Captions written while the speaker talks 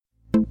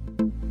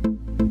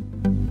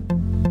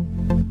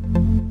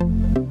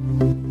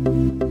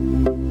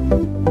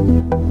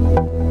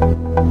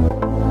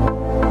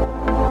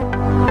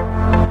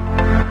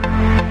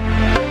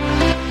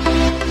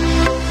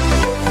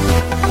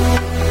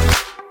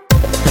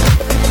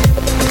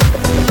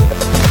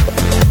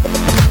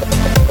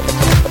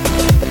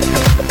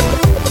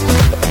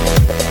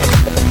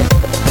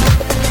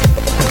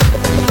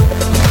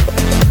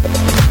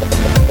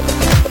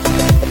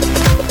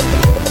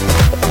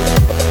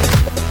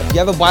If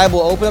you have a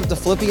Bible, open up to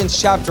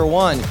Philippians chapter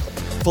 1.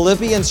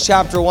 Philippians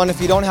chapter 1. If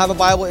you don't have a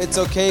Bible, it's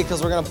okay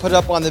because we're going to put it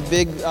up on the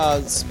big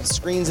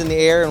screens in the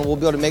air and we'll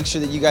be able to make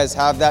sure that you guys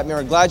have that. Man,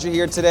 we're glad you're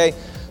here today.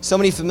 So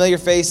many familiar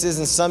faces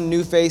and some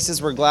new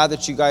faces. We're glad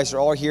that you guys are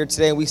all here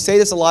today. And we say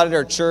this a lot at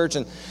our church,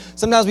 and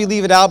sometimes we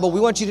leave it out, but we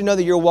want you to know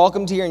that you're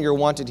welcomed here and you're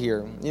wanted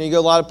here. You know, you go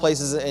a lot of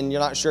places and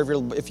you're not sure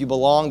if you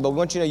belong, but we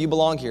want you to know you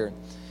belong here.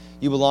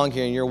 You belong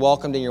here and you're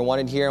welcomed and you're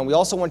wanted here. And we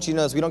also want you to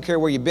know this, we don't care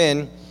where you've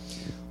been.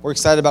 We're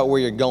excited about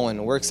where you're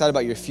going. We're excited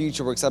about your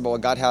future. We're excited about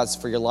what God has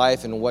for your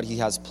life and what He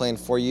has planned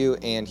for you.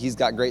 And He's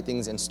got great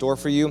things in store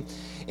for you.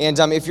 And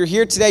if you're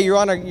here today,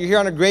 you're here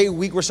on a great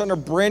week. We're starting a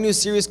brand new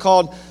series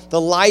called The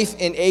Life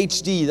in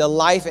HD. The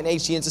Life in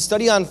HD. It's a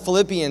study on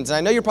Philippians. And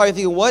I know you're probably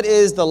thinking, what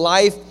is the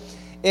Life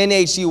in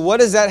HD?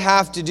 What does that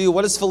have to do?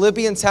 What does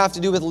Philippians have to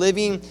do with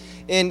living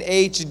in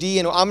HD?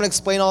 And I'm going to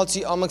explain a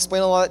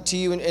lot to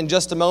you in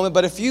just a moment.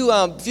 But a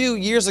few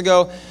years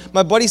ago,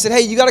 my buddy said, hey,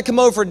 you got to come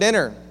over for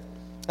dinner.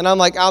 And I'm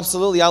like,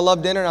 absolutely. I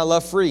love dinner and I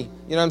love free. You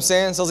know what I'm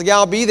saying? So I was like, yeah,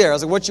 I'll be there. I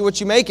was like, what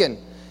you making?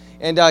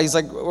 And he's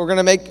like, we're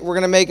gonna make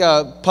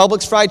a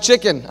Publix fried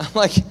chicken. I'm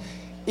like,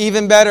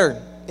 even better.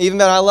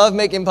 I love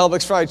making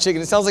Publix fried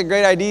chicken. It sounds like a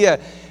great idea.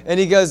 And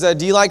he goes,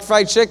 do you like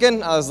fried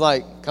chicken? I was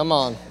like, come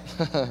on.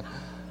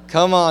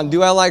 Come on,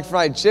 do I like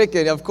fried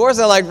chicken? Of course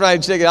I like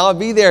fried chicken. I'll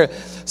be there.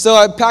 So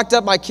I packed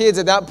up my kids.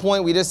 At that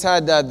point, we just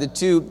had the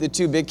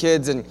two big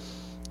kids and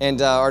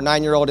our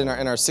 9-year-old and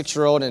our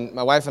 6-year-old and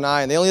my wife and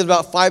I. And they only lived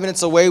about 5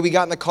 minutes away. We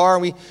got in the car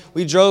and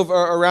we drove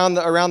around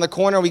the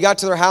corner. We got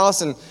to their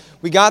house and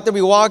we got there,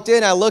 we walked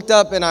in, I looked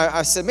up and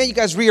I said, man, you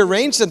guys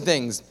rearranged some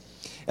things.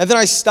 And then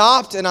I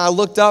stopped and I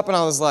looked up and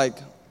I was like,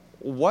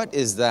 what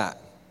is that?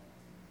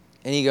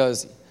 And he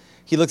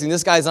looked at me,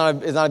 this guy is not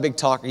a big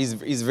talker.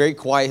 He's very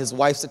quiet. His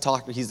wife's a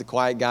talker. He's the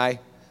quiet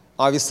guy.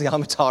 Obviously,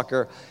 I'm a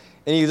talker.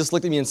 And he just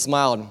looked at me and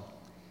smiled.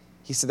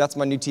 He said, that's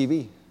my new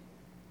TV.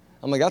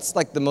 I'm like, that's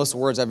like the most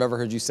words I've ever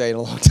heard you say in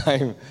a long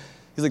time.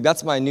 He's like,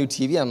 that's my new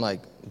TV. I'm like,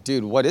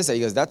 dude, what is that?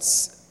 He goes,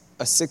 that's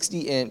a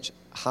 60-inch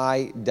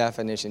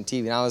high-definition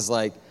TV. And I was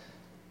like,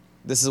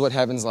 this is what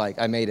heaven's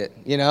like. I made it,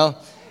 you know?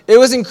 It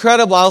was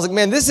incredible. I was like,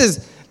 man,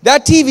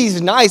 that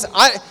TV's nice.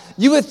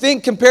 You would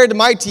think compared to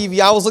my TV,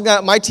 I was looking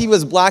at, my TV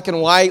was black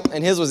and white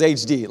and his was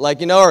HD. Like,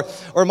 you know,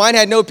 or mine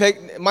had no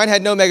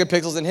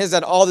megapixels and his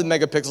had all the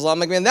megapixels. I'm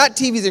like, man, that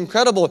TV's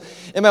incredible.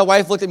 And my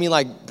wife looked at me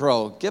like,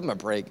 bro, give him a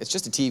break. It's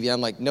just a TV.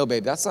 I'm like, no,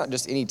 babe, that's not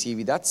just any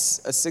TV. That's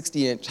a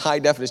 60-inch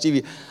high-definition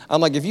TV.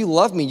 I'm like, if you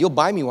love me, you'll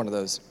buy me one of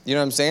those. You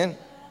know what I'm saying?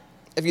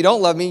 If you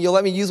don't love me, you'll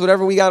let me use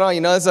whatever we got on,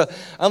 you know. So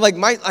I'm like,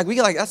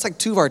 that's like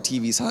 2 of our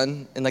TVs,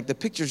 hun. And like the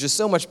picture's just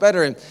so much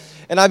better.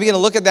 And I began to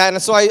look at that,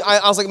 and so I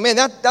was like, man,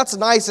 that's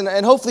nice.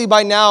 And hopefully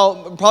by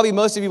now, probably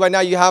most of you by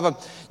now, you have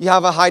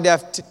a high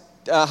def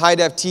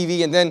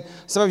TV. And then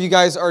some of you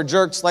guys are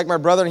jerks like my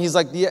brother, and he's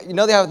like, yeah, you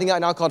know they have a thing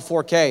out now called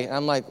 4K. And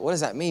I'm like, what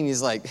does that mean?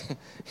 He's like,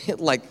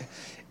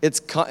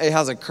 it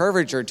has a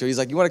curvature to it. He's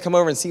like, you want to come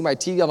over and see my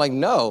TV? I'm like,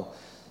 no.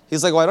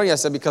 He's like, why don't you? I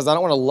said, because I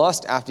don't want to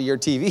lust after your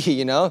TV,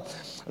 you know.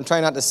 I'm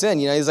trying not to sin,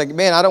 you know. He's like,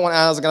 man, I don't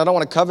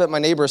want to covet my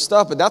neighbor's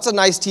stuff, but that's a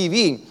nice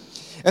TV.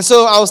 And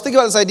so I was thinking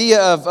about this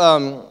idea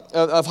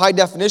of high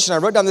definition. I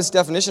wrote down this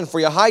definition for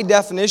you. High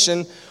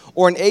definition,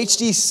 or an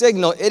HD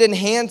signal, it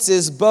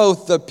enhances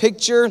both the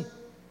picture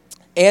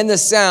and the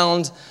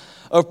sound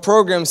of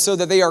programs so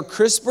that they are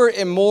crisper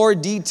and more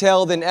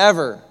detailed than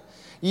ever.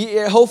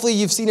 Hopefully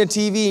you've seen a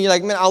TV and you're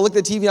like, man, I looked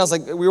at the TV and I was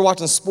like, we were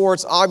watching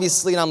sports,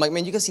 obviously, and I'm like,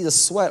 man, you can see the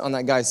sweat on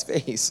that guy's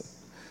face.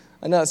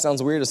 I know that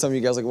sounds weird to some of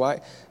you guys, like,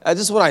 why?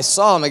 Just what I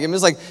saw, it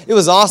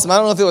was awesome. I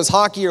don't know if it was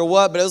hockey or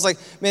what, but it was like,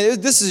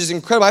 man, this is just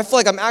incredible. I feel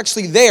like I'm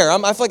actually there.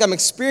 I feel like I'm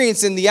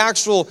experiencing the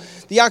actual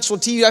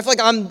TV. I feel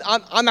like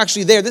I'm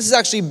actually there. This is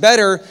actually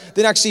better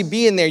than actually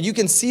being there. You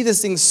can see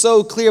this thing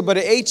so clear, but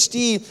an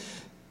HD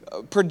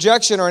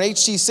projection or an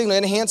HD signal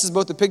enhances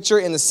both the picture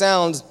and the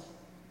sound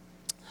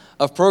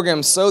of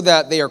programs so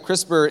that they are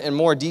crisper and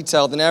more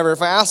detailed than ever.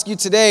 If I ask you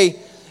today,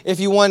 if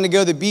you wanted to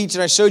go to the beach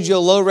and I showed you a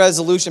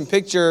low-resolution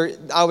picture,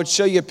 I would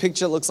show you a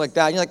picture that looks like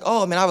that. And you're like,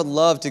 oh, man, I would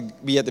love to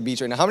be at the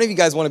beach right now. How many of you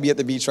guys want to be at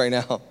the beach right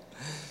now?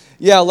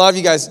 Yeah, a lot of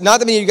you guys. Not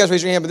that many of you guys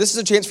raise your hand, but this is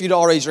a chance for you to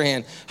all raise your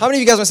hand. How many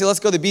of you guys want to say, let's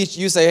go to the beach?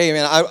 You say, hey,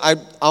 man,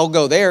 I'll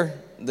go there.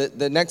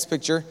 The next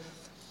picture.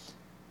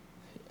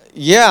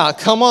 Yeah,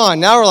 come on.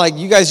 Now we're like,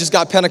 you guys just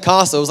got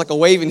Pentecostal. It was like a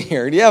wave in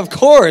here. Yeah, of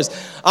course.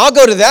 I'll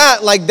go to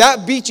that. Like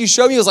that beach you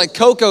showed me was like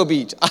Cocoa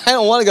Beach. I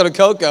don't want to go to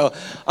Cocoa.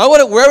 I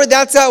want to, wherever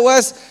that's at,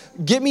 Wes,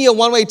 get me a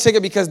one-way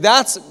ticket because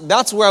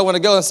that's where I want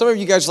to go. And some of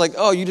you guys are like,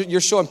 oh,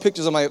 you're showing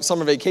pictures of my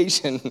summer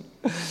vacation.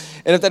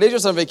 And if that is your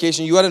summer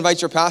vacation, you got to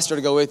invite your pastor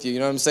to go with you. You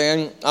know what I'm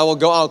saying?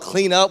 I'll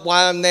clean up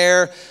while I'm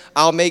there.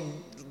 I'll make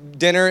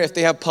dinner if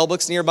they have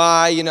Publix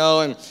nearby, you know,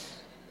 and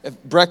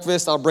if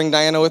breakfast, I'll bring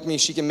Diana with me.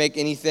 She can make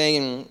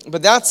anything.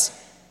 But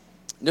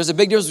there's a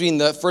big difference between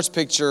the first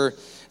picture and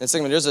the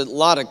second one. There's a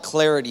lot of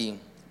clarity.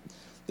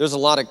 There's a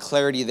lot of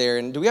clarity there.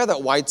 And do we have that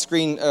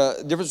widescreen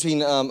difference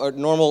between a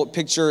normal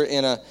picture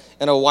and a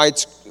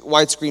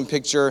widescreen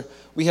picture?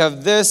 We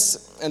have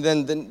this, and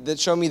then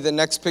show me the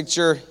next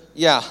picture.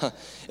 Yeah.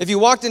 If you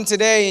walked in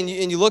today and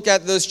you look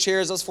at those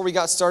chairs, that's before we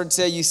got started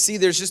today, you see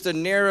there's just a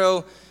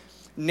narrow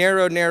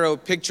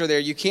picture there.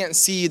 You can't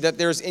see that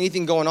there's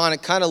anything going on.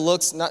 It kind of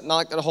looks not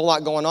like a whole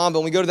lot going on, but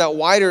when we go to that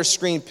wider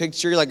screen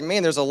picture, you're like,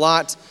 man, there's a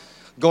lot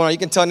going on. You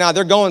can tell now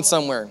they're going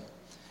somewhere.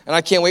 And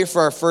I can't wait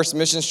for our first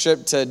mission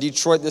trip to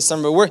Detroit this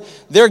summer.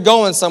 They're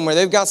going somewhere.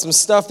 They've got some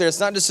stuff there. It's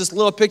not just this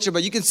little picture,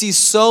 but you can see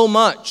so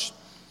much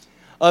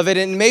of it.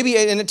 And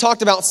it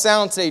talked about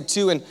sound today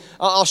too. And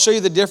I'll show you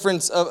the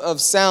difference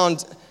of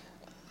sound.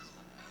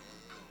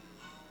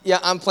 Yeah,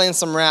 I'm playing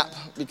some rap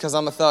because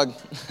I'm a thug.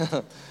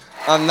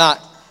 I'm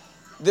not.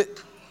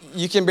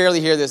 You can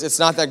barely hear this. It's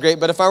not that great.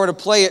 But if I were to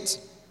play it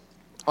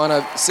on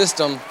a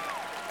system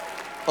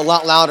a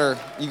lot louder,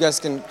 you guys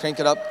can crank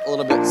it up a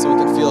little bit so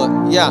we can feel it.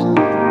 Yeah,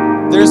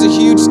 there's a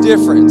huge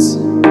difference.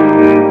 Just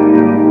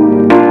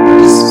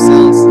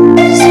feels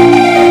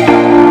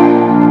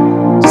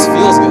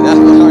good. That's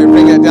how you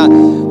bring it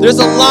down. There's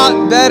a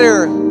lot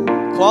better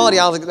quality.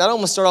 I was like, that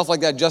almost started off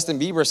like that Justin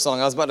Bieber song.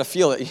 I was about to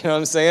feel it. You know what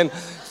I'm saying?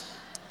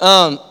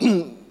 I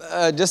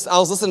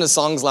was listening to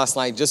songs last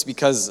night just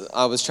because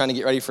I was trying to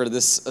get ready for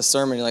this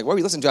sermon. You're like, what are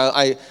you listening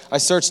to? I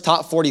searched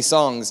top 40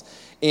 songs,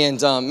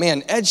 and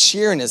man, Ed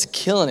Sheeran is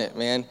killing it,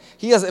 man.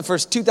 He has, for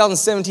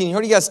 2017, you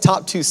heard he has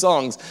top 2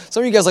 songs.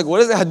 Some of you guys are like, what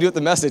does that have to do with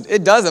the message?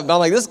 It doesn't, but I'm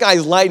like, this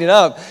guy's lighting it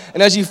up.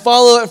 And as you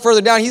follow it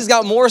further down, he's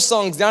got more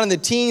songs down in the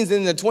teens and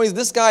in the 20s.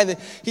 This guy,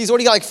 he's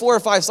already got like 4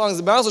 or 5 songs.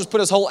 The might as well just put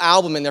his whole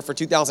album in there for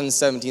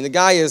 2017. The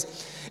guy is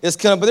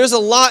killing it. But there's a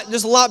lot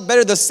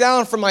better. The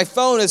sound from my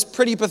phone is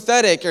pretty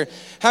pathetic. Or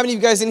how many of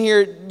you guys in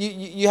here,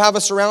 you have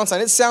a surround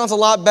sound? It sounds a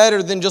lot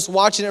better than just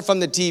watching it from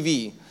the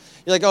TV.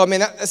 You're like, oh man,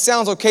 that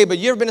sounds okay, but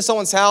you ever been to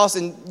someone's house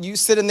and you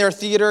sit in their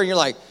theater and you're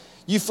like,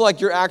 you feel like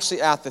you're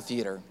actually at the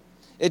theater.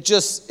 It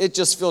just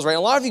feels right. And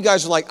a lot of you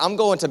guys are like, I'm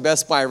going to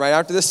Best Buy right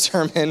after this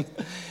sermon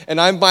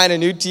and I'm buying a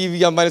new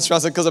TV, I'm buying a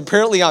surround sound because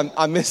apparently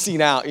I'm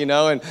missing out, you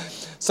know? And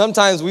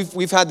sometimes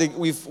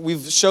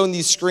we've shown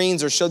these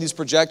screens or showed these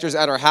projectors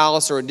at our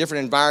house or in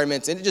different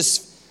environments, and it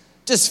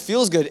just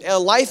feels good.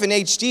 Life in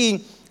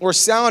HD or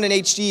sound in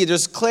HD,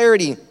 there's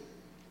clarity.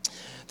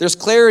 There's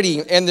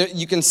clarity, and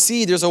you can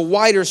see there's a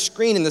wider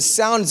screen, and the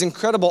sound is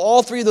incredible.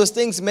 All 3 of those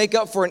things make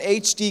up for an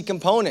HD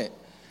component.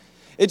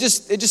 It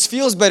just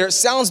feels better. It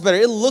sounds better.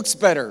 It looks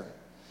better.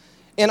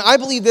 And I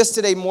believe this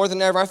today more than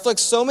ever. I feel like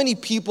so many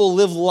people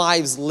live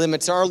lives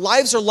limited. Our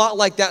lives are a lot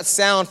like that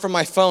sound from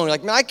my phone.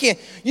 Like, man,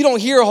 you don't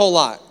hear a whole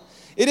lot.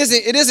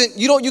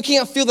 You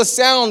can't feel the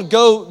sound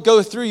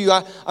go through you.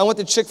 I went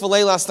to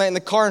Chick-fil-A last night, and the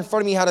car in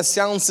front of me had a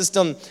sound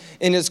system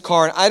in his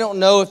car. And I didn't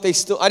know they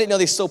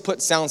still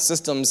put sound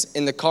systems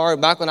in the car.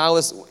 Back when I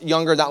was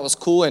younger, that was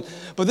cool.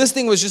 But this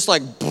thing was just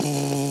like,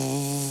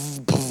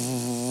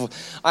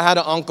 I had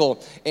an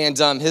uncle, and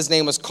his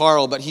name was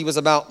Carl, but he was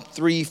about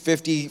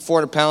 350,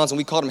 400 pounds, and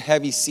we called him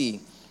Heavy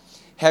C.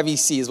 Heavy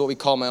C is what we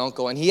call my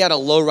uncle. And he had a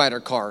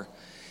lowrider car.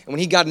 And when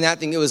he got in that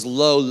thing, it was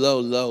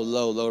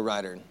low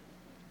rider.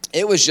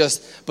 It was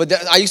just,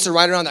 I used to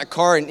ride around that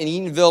car in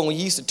Eatonville, and we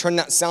used to turn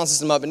that sound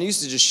system up, and it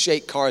used to just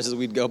shake cars as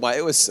we'd go by.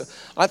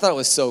 I thought it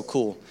was so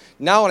cool.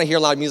 Now when I hear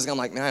loud music, I'm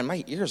like, man,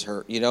 my ears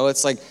hurt. You know,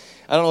 it's like,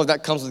 I don't know if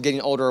that comes with getting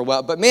older or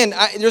what, but man,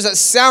 there's that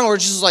sound where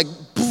it's just like,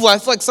 poof. I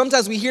feel like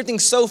sometimes we hear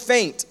things so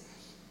faint.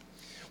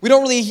 We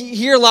don't really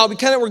hear loud.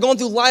 We're going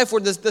through life where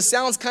the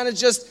sound's kind of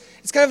just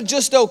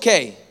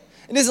okay.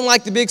 It isn't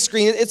like the big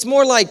screen. It's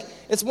more like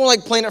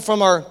playing it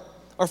from our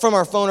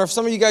phone. Or if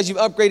some of you guys, you've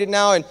upgraded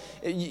now and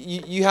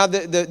you have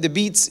the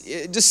Beats.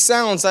 It just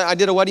sounds. I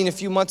did a wedding a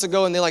few months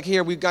ago, and they're like,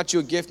 here, we've got you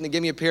a gift, and they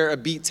gave me a pair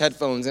of Beats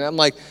headphones. And I'm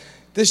like,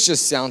 this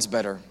just sounds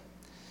better.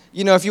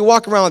 You know, if you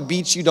walk around with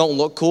Beats, you don't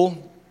look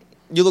cool.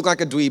 You look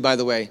like a dweeb, by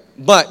the way.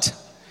 But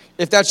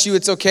if that's you,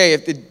 it's okay.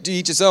 If to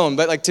each his own.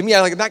 But like to me,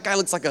 that guy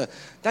looks like a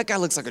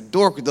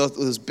dork with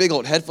those big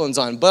old headphones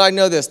on. But I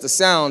know this: the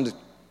sound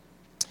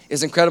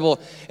is incredible.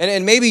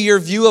 And maybe your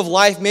view of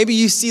life, maybe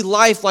you see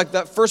life like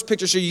that first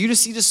picture show. You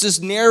just see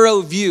this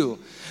narrow view.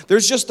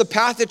 There's just the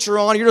path that you're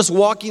on. You're just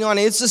walking on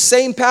it. It's the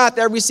same path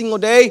every single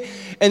day.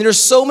 And there's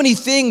so many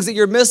things that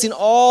you're missing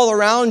all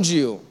around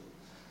you.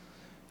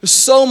 There's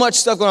so much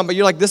stuff going on, but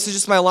you're like, this is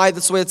just my life.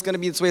 This is the way it's going to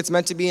be. This is the way it's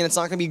meant to be, and it's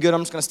not going to be good.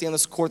 I'm just going to stay on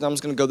this course, and I'm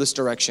just going to go this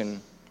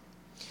direction.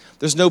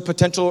 There's no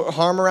potential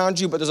harm around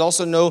you, but there's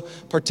also no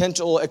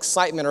potential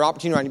excitement or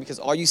opportunity around you because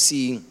all you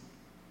see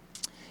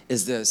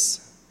is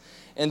this.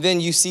 And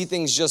then you see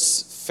things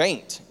just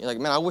faint. You're like,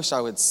 man, I wish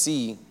I could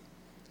see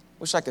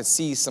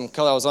some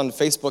color. I was on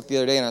Facebook the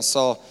other day, and I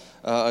saw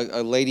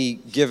a lady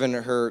giving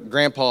her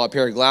grandpa a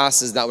pair of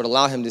glasses that would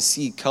allow him to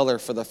see color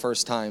for the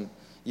first time.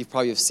 You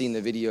probably have seen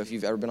the video if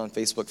you've ever been on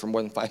Facebook for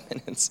more than 5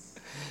 minutes.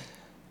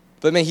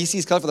 But man, he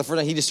sees color for the first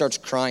time. He just starts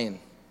crying.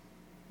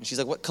 And she's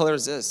like, what color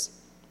is this?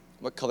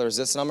 What color is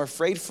this? And I'm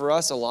afraid for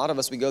us, a lot of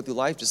us, we go through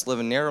life just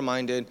living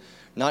narrow-minded,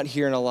 not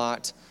hearing a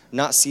lot,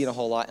 not seeing a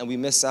whole lot, and we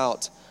miss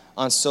out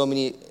on so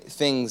many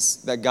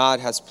things that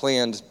God has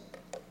planned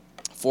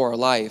for our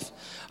life.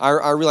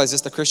 I realize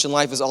this: the Christian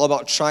life is all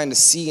about trying to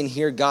see and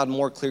hear God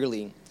more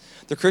clearly.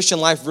 The Christian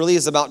life really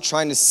is about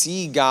trying to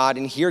see God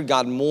and hear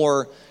God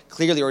more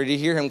clearly or to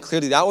hear him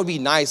clearly. That would be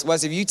nice.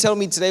 Wes, if you tell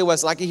me today,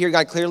 Wes, I can hear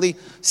God clearly,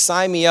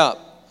 sign me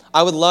up.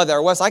 I would love that.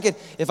 Or Wes,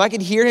 if I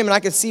could hear him and I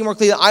could see him more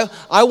clearly,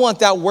 I want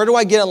that. Where do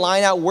I get a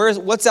line out?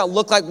 What's that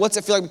look like? What's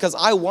it feel like? Because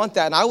I want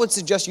that. And I would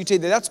suggest you today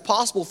that that's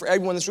possible for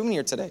everyone in this room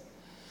here today.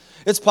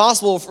 It's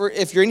possible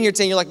if you're in here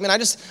today and you're like, man, I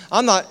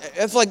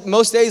feel like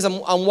most days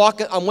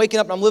I'm waking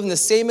up and I'm living the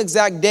same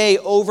exact day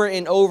over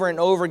and over and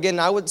over again.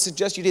 And I would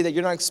suggest you today that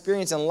you're not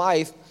experiencing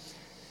life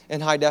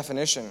in high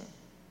definition.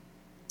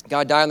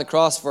 God died on the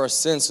cross for our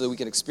sins so that we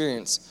could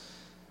experience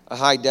a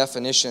high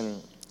definition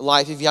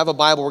life. If you have a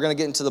Bible, we're going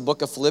to get into the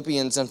book of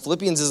Philippians. And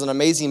Philippians is an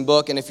amazing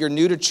book. And if you're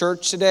new to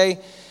church today,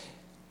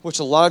 which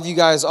a lot of you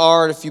guys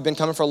are, if you've been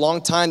coming for a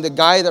long time, the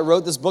guy that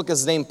wrote this book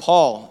is named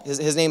Paul.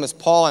 His name is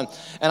Paul.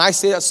 And I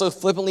say that so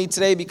flippantly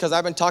today because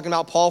I've been talking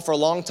about Paul for a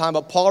long time.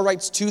 But Paul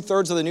writes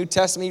 2/3 of the New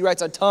Testament. He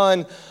writes a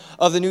ton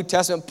of the New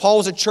Testament. Paul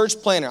was a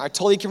church planner. I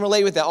totally can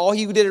relate with that. All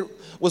he did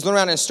was went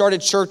around and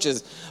started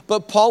churches.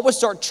 But Paul would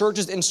start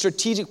churches in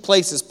strategic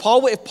places.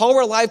 If Paul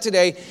were alive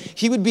today,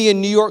 he would be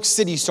in New York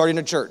City starting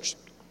a church.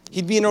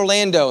 He'd be in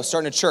Orlando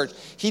starting a church.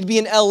 He'd be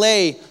in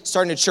LA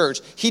starting a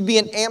church. He'd be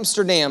in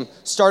Amsterdam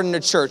starting a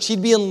church.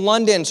 He'd be in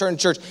London starting a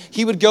church.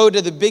 He would go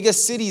to the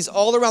biggest cities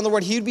all around the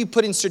world. He would be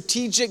putting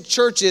strategic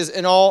churches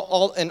in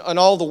all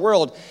the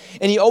world.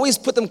 And he always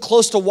put them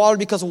close to water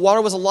because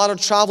water was a lot of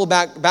travel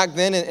back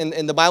then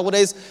in the Bible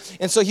days.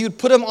 And so he would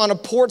put them on a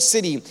port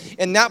city.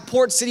 And that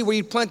port city where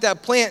you'd plant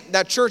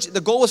that church,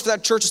 the goal was for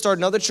that church to start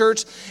another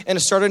church and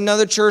to start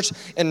another church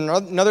and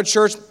another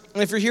church.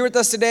 And if you're here with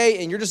us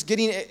today and you're just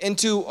getting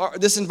into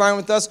this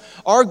environment with us,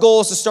 our goal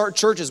is to start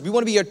churches. We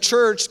want to be a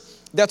church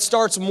that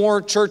starts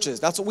more churches.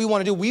 That's what we want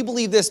to do. We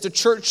believe this, the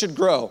church should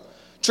grow.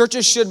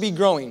 Churches should be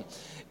growing.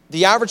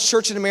 The average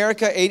church in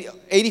America,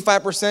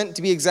 85%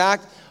 to be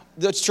exact,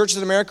 the churches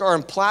in America are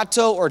in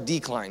plateau or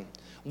decline.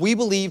 We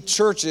believe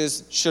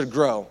churches should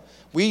grow.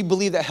 We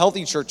believe that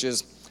healthy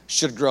churches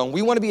should grow. And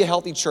we want to be a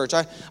healthy church.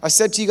 I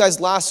said to you guys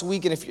last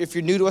week, and if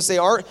you're new to us,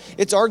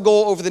 it's our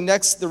goal over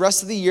the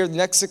rest of the year, the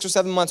next 6 or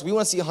 7 months, we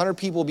want to see 100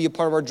 people be a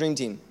part of our dream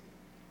team.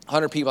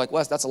 100 people, like,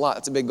 Wes, that's a lot.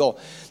 That's a big goal.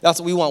 That's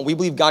what we want. We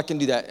believe God can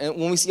do that. And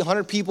when we see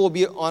 100 people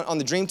be on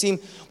the dream team,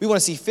 we want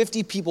to see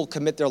 50 people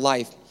commit their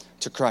life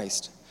to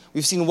Christ.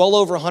 We've seen well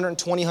over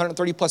 120,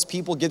 130 plus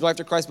people give their life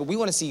to Christ, but we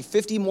want to see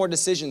 50 more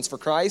decisions for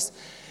Christ.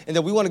 And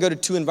then we want to go to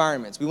 2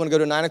 environments. We want to go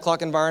to a 9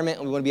 o'clock environment,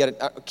 and we want to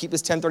be keep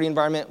this 10:30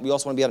 environment. We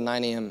also want to be at a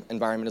 9 a.m.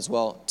 environment as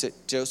well,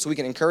 so we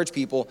can encourage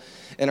people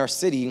in our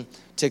city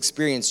to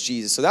experience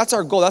Jesus. So that's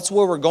our goal. That's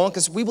where we're going,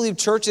 because we believe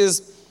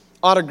churches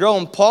ought to grow.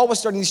 And Paul was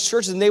starting these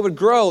churches, and they would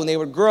grow, and they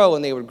would grow,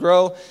 and they would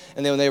grow,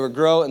 and then they would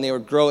grow, and they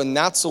would grow. And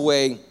that's the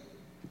way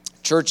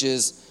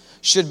churches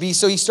should be.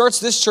 So he starts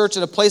this church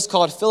at a place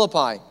called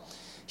Philippi.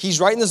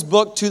 He's writing this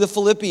book to the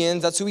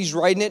Philippians. That's who he's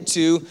writing it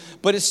to.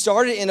 But it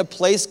started in a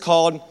place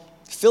called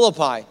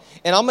Philippi.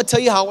 And I'm going to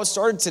tell you how it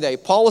started today.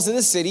 Paul was in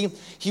the city.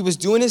 He was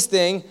doing his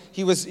thing.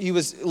 He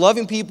was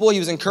loving people. He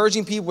was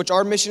encouraging people, which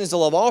our mission is to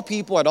love all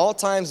people at all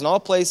times and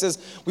all places.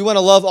 We want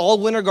to love all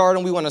Winter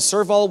Garden. We want to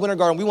serve all Winter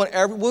Garden. We want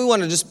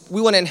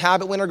to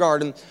inhabit Winter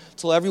Garden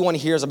till everyone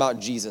hears about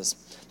Jesus.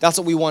 That's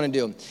what we want to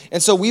do.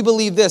 And so we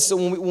believe this. So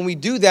when we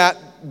do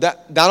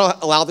that'll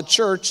allow the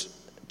church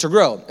to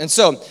grow. And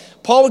so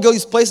Paul would go to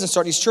these places and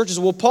start these churches.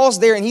 Well, Paul's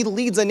there, and he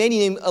leads a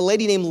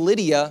lady named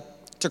Lydia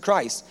to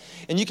Christ.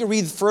 And you can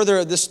read further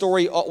of this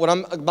story, what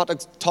I'm about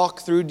to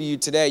talk through to you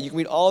today. You can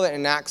read all of that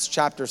in Acts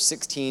chapter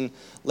 16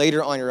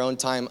 later on your own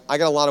time. I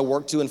got a lot of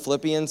work to do in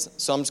Philippians,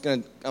 so I'm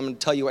going to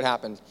tell you what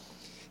happened.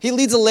 He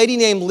leads a lady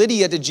named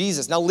Lydia to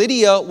Jesus. Now,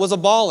 Lydia was a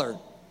baller.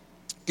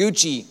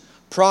 Gucci,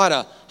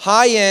 Prada,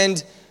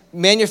 high-end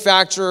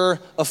manufacturer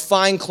of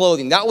fine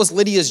clothing. That was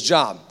Lydia's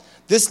job.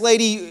 This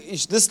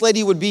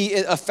lady would be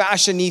a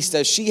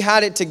fashionista. She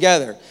had it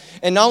together.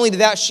 And not only did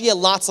that, she had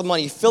lots of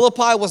money.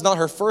 Philippi was not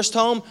her first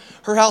home.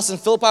 Her house in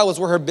Philippi was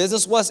where her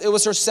business was. It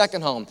was her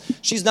second home.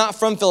 She's not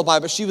from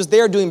Philippi, but she was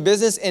there doing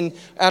business and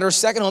at her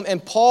second home.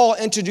 And Paul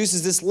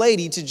introduces this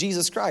lady to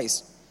Jesus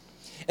Christ.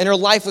 And her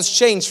life was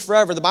changed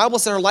forever. The Bible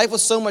said her life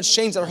was so much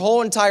changed that her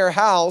whole entire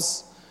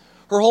house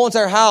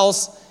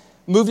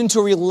moved into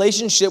a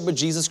relationship with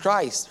Jesus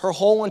Christ. Her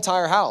whole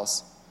entire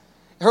house.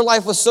 Her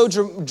life was so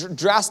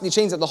drastically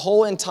changed that the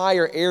whole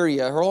entire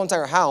area, her whole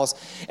entire house.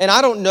 And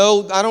I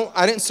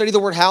didn't study the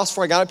word house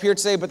before I got up here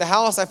today, but the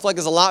house I feel like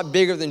is a lot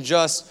bigger than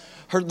just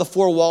the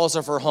 4 walls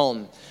of her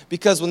home.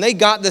 Because when they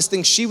got this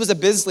thing, she was a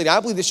business lady. I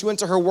believe that she went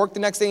to her work the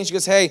next day and she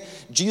goes, hey,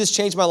 Jesus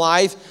changed my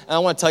life and I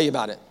want to tell you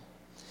about it.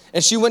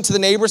 And she went to the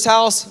neighbor's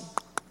house.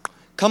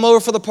 Come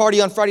over for the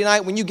party on Friday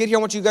night. When you get here, I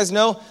want you guys to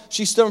know,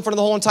 she stood in front of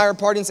the whole entire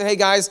party and said, hey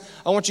guys,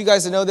 I want you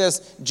guys to know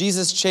this.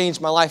 Jesus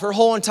changed my life. Her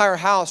whole entire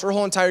house, her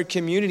whole entire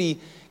community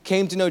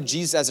came to know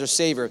Jesus as their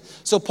Savior.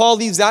 So Paul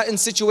leaves that in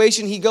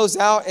situation. He goes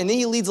out and then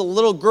he leads a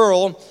little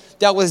girl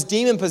that was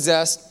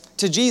demon-possessed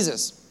to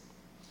Jesus.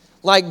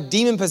 Like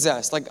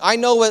demon-possessed. Like I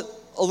know what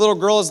a little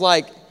girl is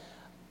like.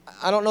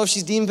 I don't know if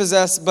she's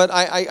demon-possessed, but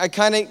I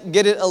kind of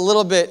get it a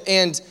little bit.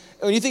 And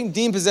when you think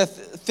demon-possessed,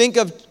 think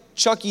of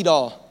Chucky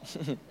doll.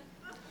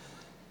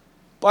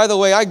 By the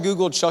way, I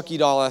Googled Chucky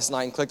doll last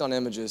night and clicked on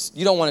images.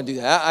 You don't want to do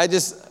that.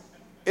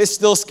 It's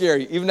still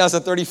scary. Even as a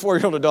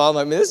 34-year-old adult, I'm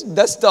like, man,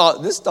 this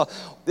doll,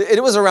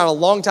 it was around a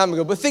long time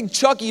ago. But think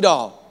Chucky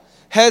doll,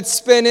 head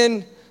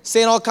spinning,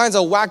 saying all kinds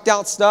of whacked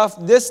out stuff.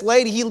 This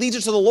lady, he leads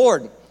her to the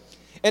Lord.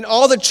 And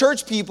all the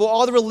church people,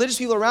 all the religious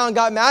people around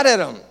got mad at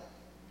him.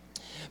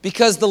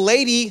 Because there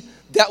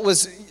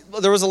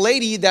was a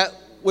lady that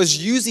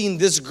was using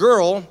this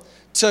girl,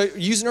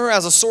 using her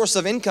as a source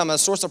of income,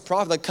 as a source of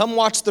profit. Like, come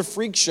watch the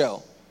freak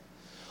show.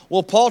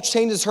 Well, Paul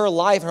changes her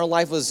life, and her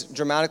life was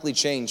dramatically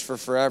changed for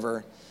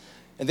forever.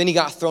 And then he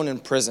got thrown in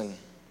prison.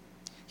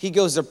 He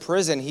goes to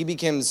prison. He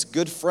becomes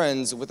good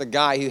friends with a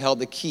guy who held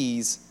the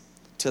keys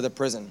to the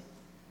prison.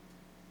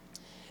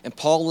 And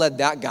Paul led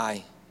that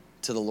guy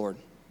to the Lord.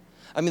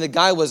 I mean, the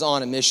guy was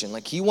on a mission.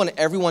 Like, he wanted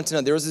everyone to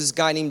know there was this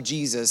guy named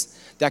Jesus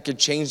that could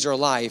change their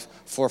life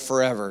for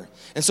forever.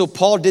 And so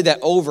Paul did that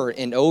over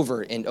and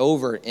over and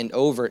over and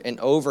over and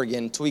over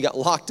again until he got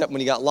locked up.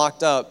 When he got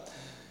locked up,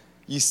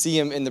 you see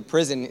him in the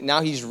prison.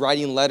 Now he's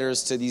writing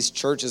letters to these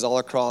churches all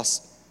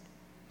across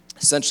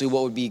essentially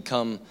what would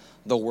become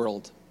the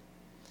world.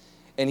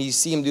 And you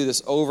see him do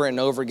this over and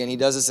over again. He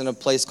does this in a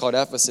place called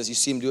Ephesus. You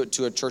see him do it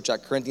to a church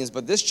at Corinthians.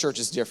 But this church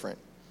is different.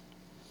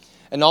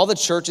 And all the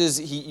churches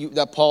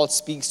that Paul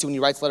speaks to when he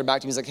writes a letter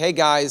back to him, he's like, hey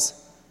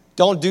guys,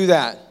 don't do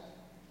that.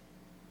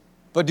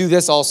 But do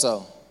this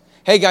also.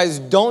 Hey guys,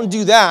 don't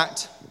do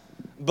that,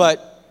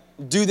 but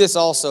do this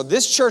also.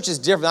 This church is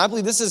different. I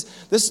believe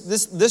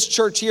this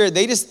church here,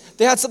 they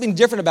had something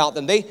different about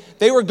them.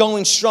 They were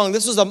going strong.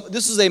 This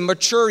was a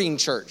maturing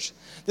church.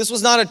 This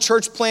was not a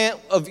church plant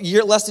of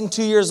less than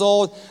 2 years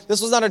old.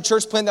 This was not a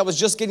church plant that was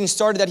just getting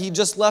started, that he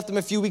just left them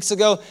a few weeks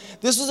ago.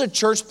 This was a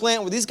church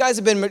plant where these guys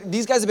have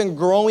been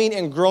growing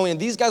and growing.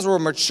 These guys were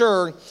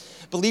mature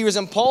believers,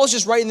 and Paul is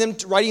just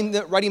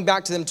writing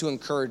back to them to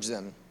encourage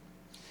them.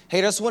 Hey,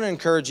 I just want to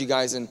encourage you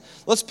guys, and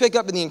let's pick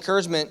up in the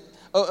encouragement.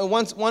 Oh, and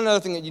one other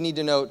thing that you need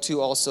to know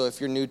too, also, if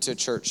you're new to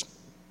church,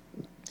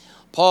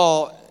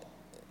 Paul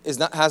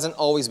hasn't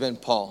always been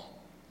Paul.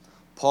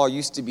 Paul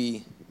used to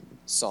be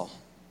Saul,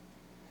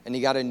 and he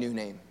got a new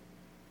name.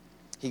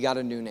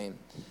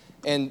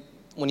 And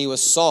when he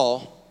was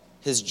Saul,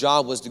 his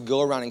job was to go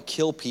around and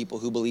kill people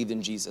who believed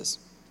in Jesus.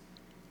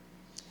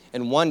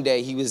 And one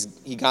day he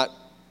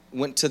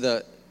went to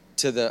the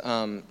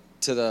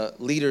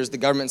leaders, the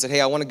government, and said,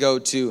 hey, I want to go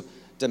to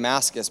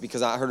Damascus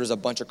because I heard there's a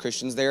bunch of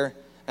Christians there,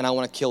 and I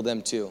want to kill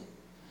them too.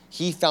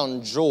 He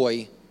found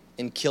joy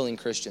in killing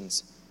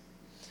Christians.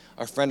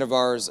 A friend of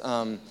ours,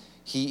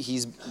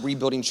 he's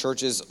rebuilding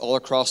churches all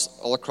across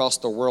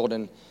the world,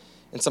 and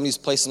in some of these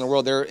places in the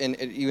world,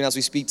 even as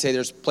we speak today,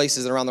 there's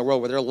places around the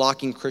world where they're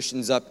locking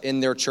Christians up in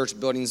their church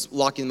buildings,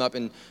 locking them up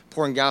and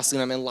pouring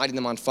gasoline on them and lighting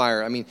them on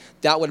fire. I mean,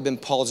 that would have been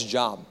Paul's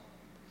job,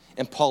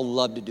 and Paul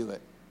loved to do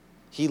it.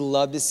 He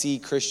loved to see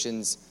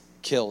Christians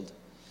killed.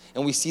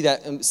 And we see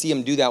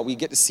him do that. We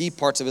get to see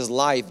parts of his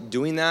life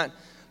doing that,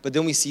 but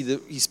then we see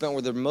that he spent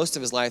most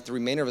of his life, the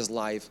remainder of his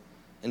life,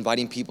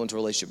 inviting people into a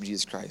relationship with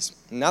Jesus Christ.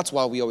 And that's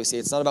why we always say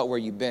it's not about where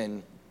you've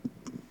been,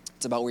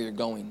 it's about where you're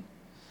going.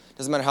 It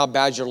doesn't matter how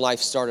bad your life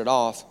started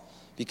off,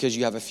 because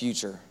you have a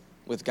future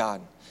with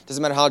God. It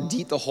doesn't matter how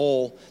deep the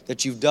hole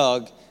that you've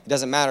dug, it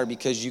doesn't matter,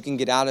 because you can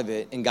get out of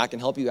it and God can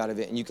help you out of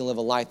it, and you can live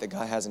a life that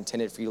God has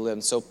intended for you to live.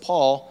 And so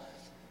Paul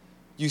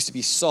used to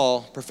be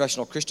Saul,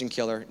 professional Christian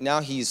killer.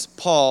 Now he's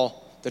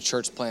Paul, the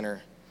church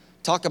planner.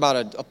 Talk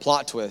about a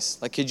plot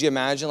twist. Like, could you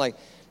imagine? Like,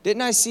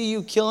 didn't I see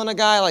you killing a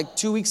guy like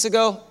 2 weeks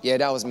ago? Yeah,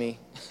 that was me.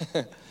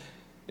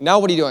 Now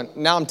what are you doing?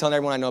 Now I'm telling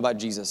everyone I know about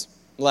Jesus.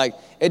 Like,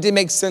 it didn't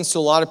make sense to a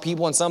lot of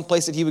people. In some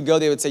place that he would go,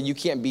 they would say, you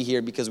can't be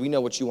here because we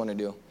know what you want to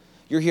do.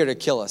 You're here to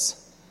kill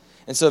us.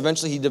 And so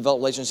eventually he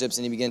developed relationships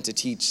and he began to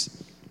teach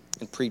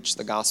and preach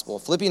the gospel.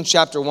 Philippians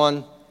chapter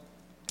 1,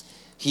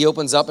 he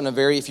opens up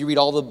if you read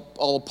all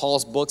of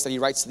Paul's books that he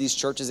writes to these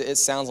churches, it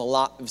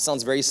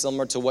sounds very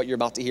similar to what you're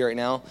about to hear right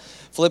now.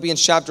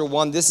 Philippians chapter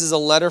 1, this is a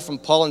letter from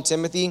Paul and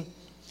Timothy,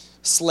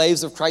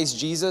 slaves of Christ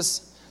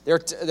Jesus.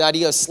 The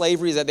idea of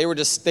slavery is that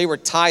they were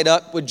tied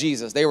up with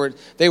Jesus. They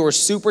were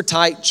super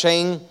tight,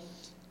 chained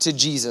to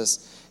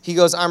Jesus. He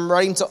goes, I'm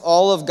writing to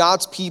all of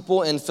God's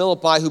people in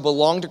Philippi who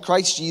belong to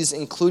Christ Jesus,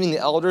 including the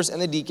elders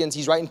and the deacons.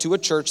 He's writing to a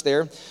church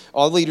there,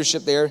 all the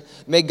leadership there.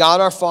 May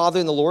God our Father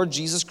and the Lord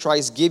Jesus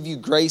Christ give you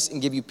grace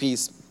and give you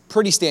peace.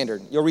 Pretty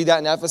standard. You'll read that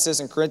in Ephesus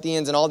and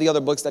Corinthians and all the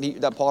other books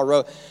that Paul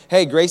wrote.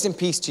 Hey, grace and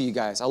peace to you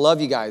guys. I love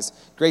you guys.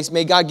 Grace,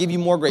 may God give you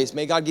more grace.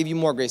 May God give you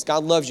more grace.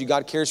 God loves you.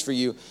 God cares for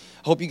you.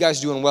 I hope you guys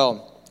are doing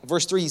well.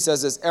 Verse 3, he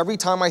says this, every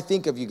time I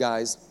think of you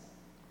guys,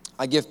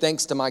 I give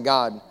thanks to my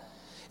God.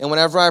 And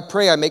whenever I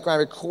pray, I make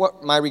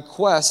my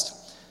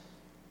request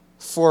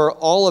for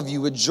all of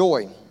you with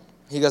joy.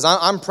 He goes,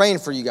 I'm praying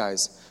for you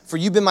guys. For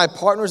you've been my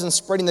partners in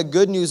spreading the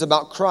good news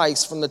about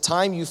Christ from the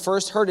time you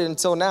first heard it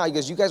until now. He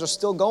goes, you guys are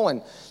still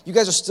going. You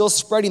guys are still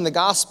spreading the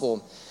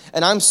gospel.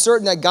 And I'm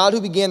certain that God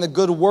who began the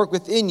good work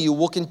within you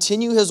will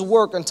continue his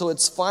work until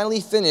it's finally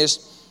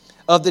finished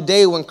of the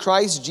day when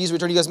Christ Jesus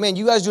returned. He goes, man,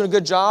 you guys doing a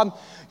good job.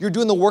 You're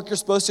doing the work you're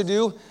supposed to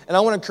do, and I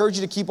want to encourage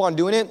you to keep on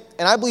doing it.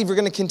 And I believe you're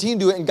going to continue to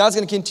do it, and God's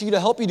going to continue to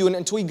help you do it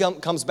until He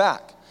comes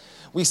back.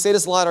 We say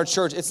this a lot at our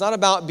church. It's not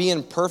about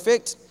being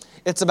perfect.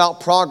 It's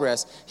about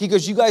progress. He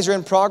goes, you guys are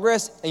in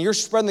progress, and you're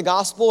spreading the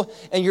gospel,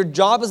 and your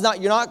job is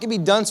you're not going to be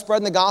done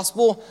spreading the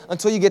gospel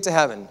until you get to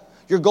heaven.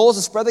 Your goal is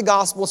to spread the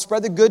gospel,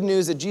 spread the good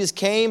news that Jesus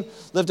came,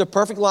 lived a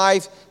perfect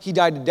life. He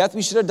died the death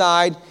we should have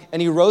died,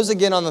 and He rose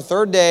again on the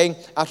third day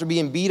after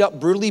being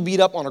brutally beat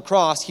up on a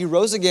cross. He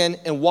rose again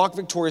and walked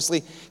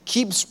victoriously.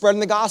 Keep spreading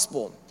the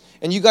gospel.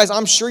 And you guys,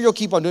 I'm sure you'll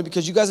keep on doing it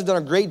because you guys have done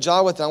a great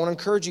job with it. I want to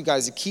encourage you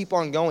guys to keep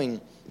on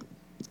going,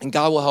 and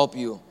God will help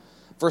you.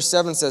 Verse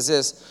 7 says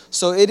this,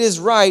 so it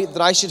is right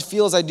that I should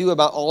feel as I do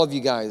about all of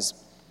you guys,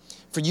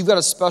 for you've got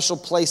a special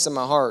place in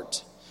my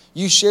heart.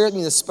 You share with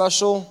me the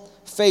special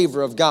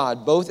favor of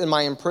God, both in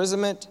my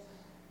imprisonment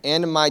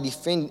and in my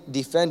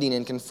defending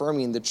and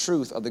confirming the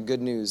truth of the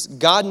good news.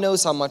 God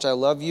knows how much I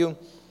love you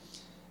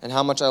and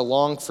how much I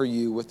long for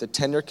you with the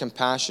tender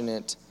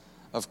compassionate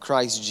of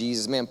Christ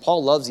Jesus. Man,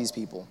 Paul loves these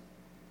people.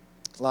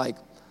 Like,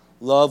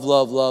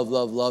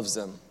 loves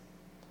them.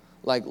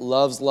 Like,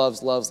 loves,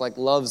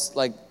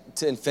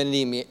 to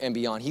infinity and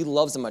beyond. He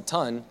loves them a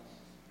ton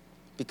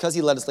because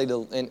He led us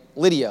in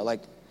Lydia.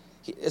 Like,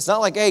 it's not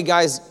like, hey,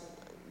 guys,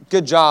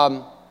 good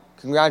job.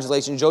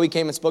 Congratulations. Joey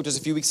came and spoke to us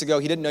a few weeks ago.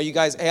 He didn't know you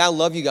guys. Hey, I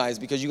love you guys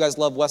because you guys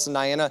love Wes and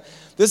Diana.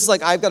 This is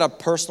like, I've got a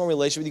personal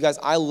relationship with you guys.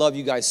 I love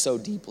you guys so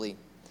deeply.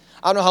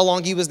 I don't know how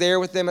long he was there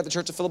with them at the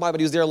Church of Philippi, but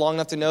he was there long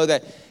enough to know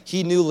that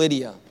he knew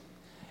Lydia.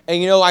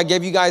 And I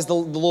gave you guys the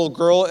little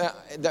girl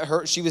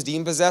that she was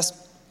demon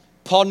possessed.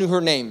 Paul knew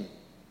her name.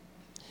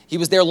 He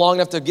was there long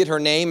enough to get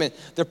her name. And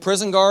the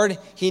prison guard,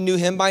 he knew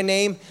him by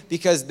name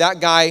because that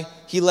guy,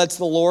 he led to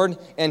the Lord.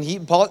 And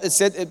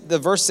the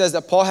verse says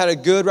that Paul had a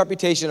good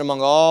reputation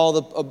among all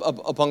the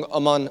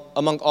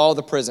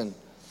prison.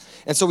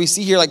 And so we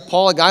see here, like,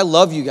 Paul, like, I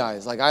love you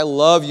guys. Like, I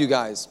love you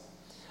guys.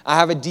 I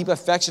have a deep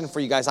affection for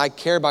you guys. I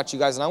care about you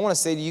guys. And I want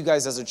to say to you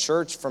guys as a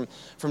church from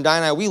Diana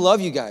and I, we love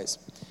you guys.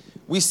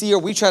 We see her,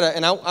 we try to,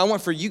 and I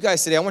want for you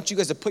guys today, I want you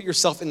guys to put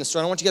yourself in the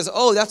story. I want you guys,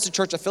 that's the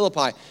Church of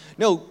Philippi.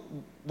 No,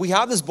 we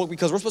have this book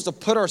because we're supposed to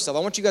put ourselves.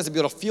 I want you guys to be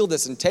able to feel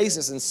this and taste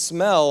this and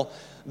smell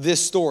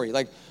this story.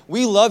 Like,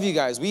 we love you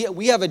guys.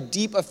 We have a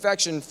deep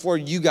affection for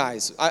you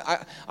guys.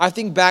 I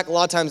think back a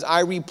lot of times,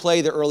 I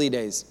replay the early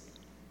days.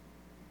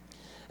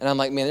 And I'm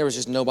like, man, there was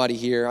just nobody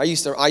here. I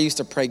used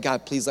to pray,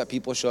 God, please let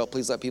people show up.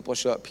 Please let people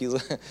show up. Please.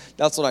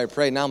 That's what I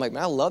prayed. Now I'm like,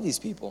 man, I love these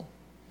people.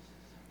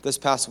 This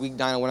past week,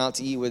 Dinah went out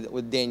to eat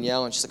with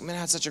Danielle, and she's like, man,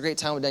 I had such a great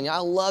time with Danielle. I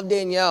love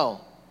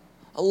Danielle.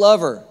 I love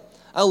her.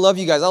 I love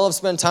you guys. I love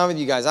spending time with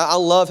you guys. I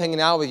love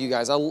hanging out with you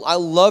guys. I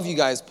love you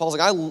guys. Paul's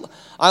like,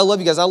 I love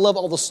you guys. I love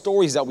all the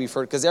stories that we've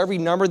heard because every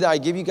number that I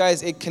give you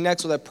guys, it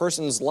connects with a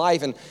person's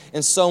life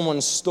and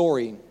someone's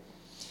story.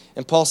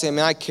 And Paul's saying,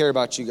 man, I care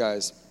about you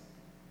guys.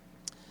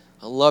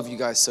 I love you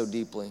guys so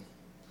deeply.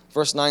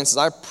 Verse 9 says,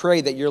 I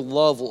pray that your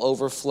love will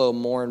overflow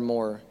more and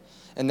more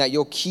and that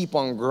you'll keep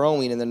on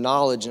growing in the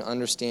knowledge and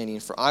understanding.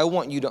 For I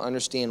want you to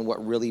understand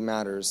what really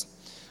matters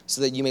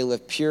so that you may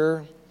live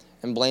pure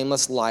and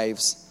blameless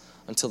lives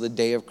until the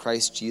day of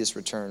Christ Jesus'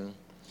 return.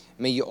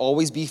 May you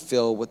always be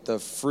filled with the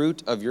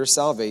fruit of your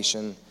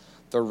salvation,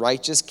 the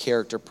righteous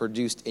character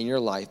produced in your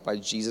life by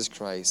Jesus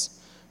Christ.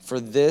 For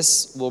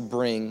this will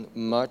bring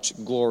much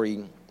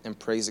glory and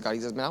praise to God.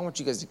 He says, man, I want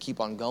you guys to keep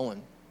on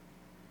going.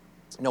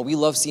 We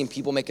love seeing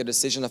people make a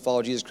decision to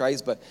follow Jesus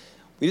Christ, but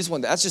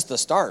that's just the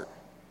start.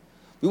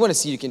 We want to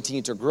see you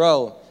continue to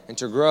grow and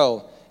to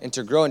grow and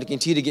to grow and to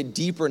continue to get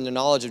deeper in the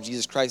knowledge of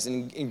Jesus Christ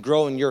and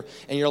grow in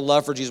your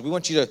love for Jesus. We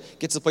want you to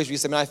get to the place where you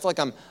say, man, I feel like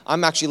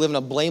I'm actually living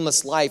a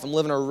blameless life. I'm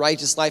living a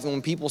righteous life. And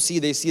when people see,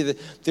 they see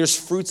that there's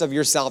fruits of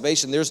your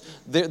salvation.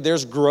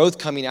 There's growth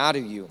coming out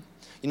of you.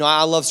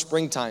 I love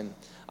springtime.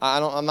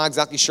 I'm not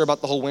exactly sure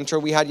about the whole winter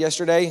we had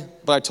yesterday,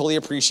 but I totally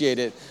appreciate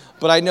it.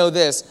 But I know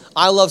this.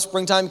 I love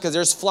springtime because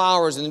there's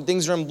flowers and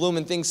things are in bloom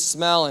and things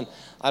smell. And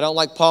I don't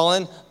like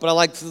pollen, but I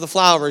like the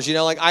flowers.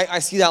 I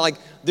see that. Like,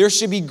 there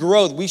should be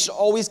growth. We should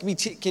always be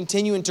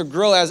continuing to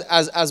grow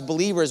as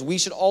believers. We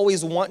should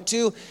always want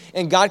to,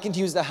 and God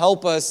continues to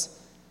help us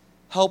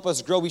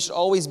grow. We should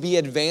always be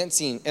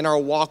advancing in our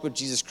walk with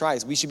Jesus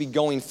Christ. We should be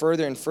going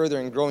further and further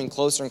and growing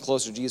closer and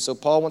closer to Jesus. So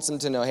Paul wants them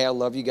to know, hey, I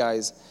love you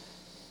guys,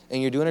 and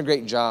you're doing a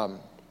great job.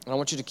 And I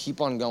want you to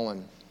keep on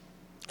going.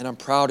 And I'm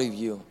proud of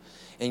you.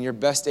 And your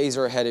best days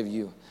are ahead of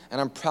you. And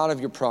I'm proud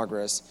of your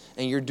progress.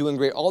 And you're doing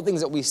great. All the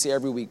things that we say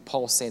every week,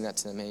 Paul's saying that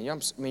to them, man.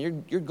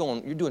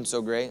 You're doing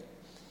so great.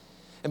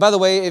 And by the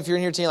way, if you're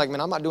in here today, like,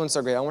 man, I'm not doing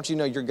so great. I want you to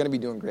know you're going to be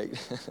doing great.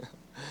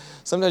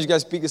 Sometimes you got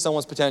to speak to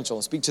someone's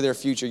potential, speak to their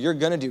future. You're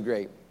going to do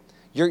great.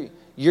 You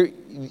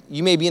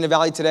may be in a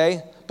valley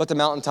today, but the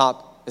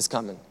mountaintop is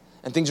coming.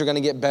 And things are going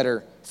to get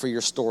better for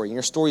your story. And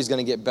your story is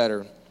going to get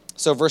better.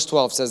 So verse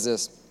 12 says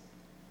this.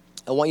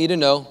 I want you to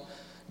know,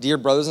 dear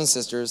brothers and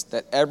sisters,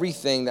 that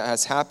everything that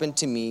has happened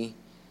to me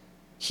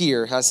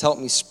here has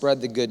helped me spread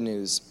the good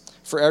news.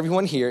 For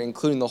everyone here,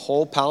 including the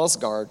whole palace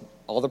guard,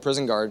 all the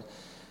prison guard,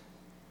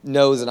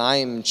 knows that I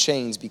am in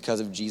chains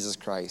because of Jesus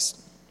Christ.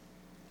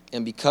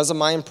 And because of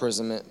my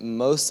imprisonment,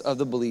 most of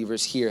the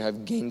believers here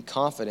have gained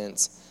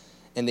confidence,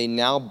 and they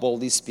now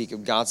boldly speak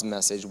of God's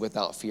message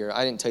without fear.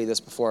 I didn't tell you this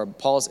before.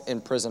 Paul's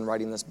in prison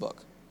writing this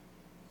book.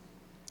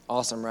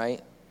 Awesome, right?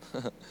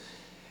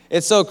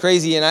 It's so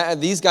crazy.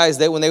 And these guys,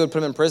 when they would put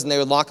them in prison, they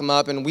would lock them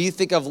up. And we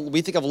think of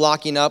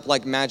locking up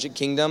like Magic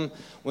Kingdom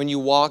when you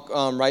walk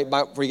right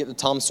by where you get to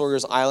Tom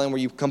Sawyer's Island,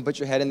 where you come put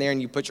your head in there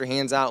and you put your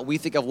hands out. We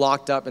think of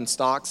locked up in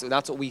stocks. So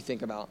that's what we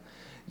think about.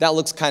 That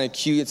looks kind of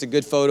cute. It's a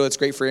good photo. It's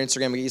great for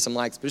Instagram and get you some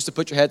likes. But just to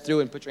put your head through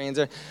and put your hands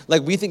there,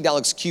 like we think that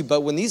looks cute.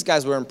 But when these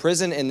guys were in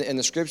prison in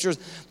the scriptures,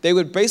 they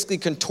would basically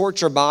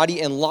contort your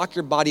body and lock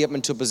your body up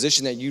into a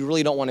position that you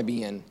really don't want to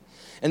be in.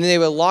 And then they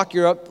would lock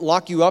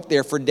you up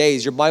there for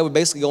days. Your body would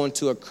basically go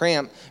into a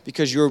cramp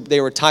because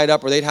they were tied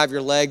up, or they'd have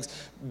your legs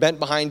bent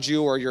behind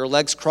you, or your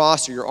legs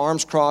crossed, or your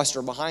arms crossed,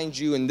 or behind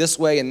you, and this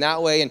way and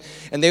that way.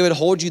 And they would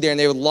hold you there, and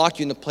they would lock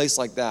you in a place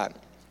like that.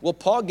 Well,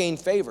 Paul gained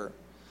favor.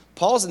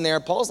 Paul's in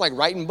there. Paul's like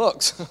writing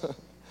books.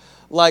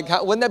 Like,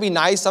 wouldn't that be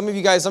nice? Some of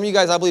you guys,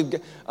 I believe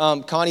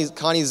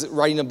Connie's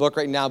writing a book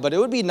right now, but it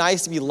would be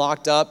nice to be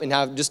locked up and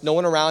have just no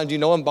one around you,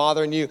 no one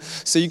bothering you,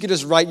 so you could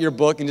just write your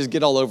book and just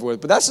get all over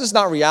with. But that's just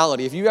not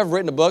reality. If you've ever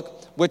written a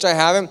book, which I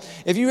haven't,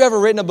 if you've ever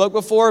written a book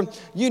before,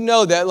 you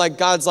know that like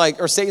God's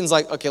like, or Satan's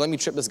like, okay, let me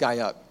trip this guy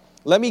up.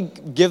 Let me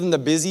give them the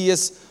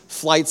busiest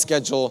flight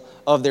schedule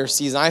of their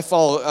season. I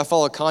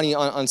follow Connie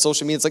on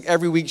social media. It's like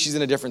every week she's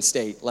in a different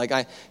state. Like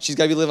she's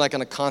got to be living like on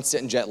a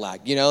constant jet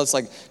lag. You know, it's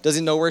like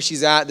doesn't know where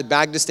she's at. The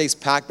bag just stays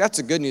packed. That's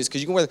the good news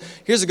because you can wear.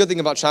 Here's a good thing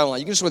about traveling.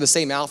 You can just wear the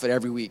same outfit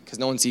every week because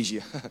no one sees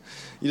you.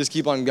 You just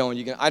keep on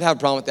going. I'd have a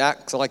problem with that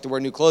because I like to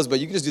wear new clothes, but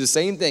you can just do the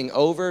same thing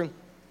over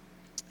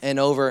and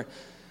over.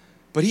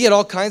 But he had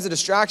all kinds of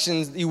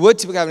distractions. You would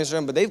typically have an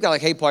Instagram, but they've got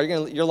like, hey, Paul,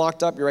 you're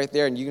locked up. You're right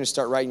there, and you're gonna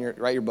start write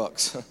your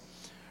books.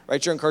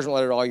 Write your encouragement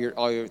letter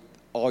to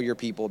all your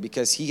people,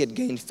 because he had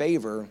gained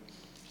favor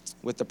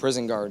with the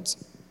prison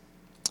guards.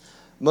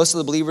 Most of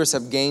the believers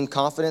have gained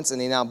confidence, and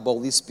they now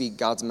boldly speak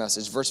God's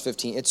message. Verse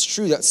 15, it's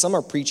true that some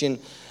are preaching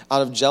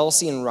out of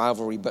jealousy and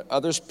rivalry, but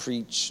others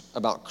preach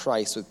about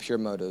Christ with pure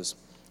motives.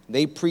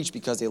 They preach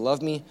because they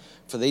love me,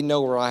 for they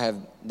know I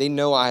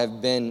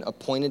have been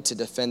appointed to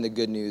defend the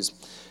good news.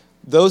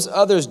 Those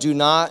others do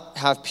not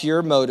have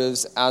pure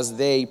motives as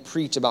they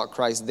preach about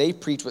Christ. They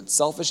preach with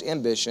selfish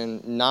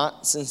ambition,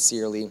 not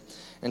sincerely,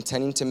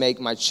 intending to make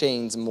my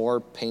chains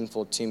more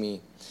painful to me.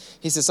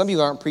 He says some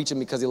people aren't preaching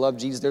because they love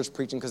Jesus. They're just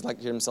preaching because they like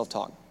to hear himself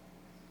talk.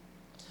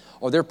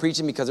 Or they're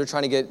preaching because they're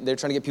trying to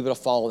get people to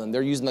follow them.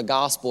 They're using the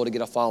gospel to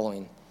get a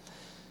following.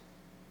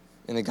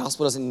 And the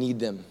gospel doesn't need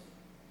them.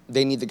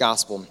 They need the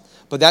gospel.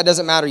 But that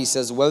doesn't matter, he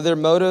says. Whether their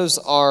motives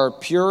are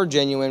pure or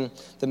genuine,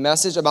 the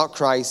message about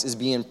Christ is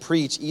being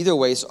preached either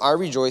way. So I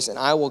rejoice, and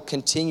I will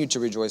continue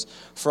to rejoice.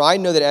 For I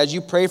know that as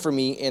you pray for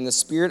me and the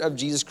Spirit of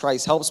Jesus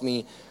Christ helps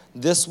me,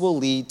 this will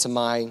lead to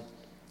my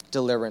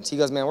deliverance. He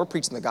goes, man, we're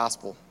preaching the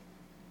gospel.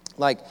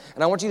 And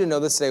I want you to know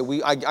this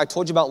today. I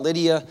told you about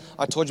Lydia,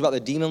 I told you about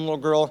the demon little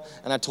girl,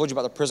 and I told you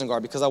about the prison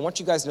guard, because I want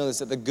you guys to know this,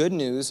 that the good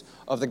news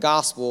of the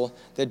gospel,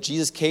 that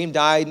Jesus came,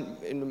 died,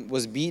 and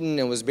was beaten,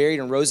 and was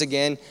buried, and rose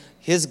again,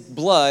 his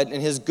blood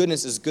and his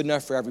goodness is good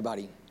enough for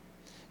everybody.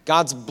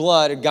 God's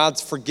blood, or God's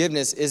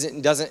forgiveness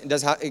God's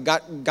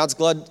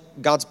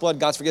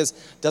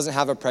forgiveness doesn't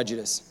have a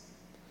prejudice.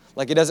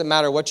 Like, it doesn't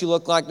matter what you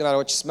look like, no matter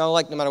what you smell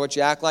like, no matter what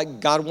you act like,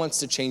 God wants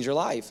to change your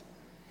life.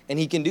 And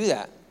he can do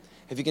that.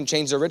 If he can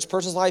change the rich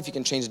person's life, he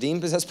can change the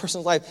demon-possessed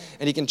person's life,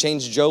 and he can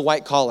change Joe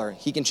White Collar.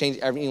 He can change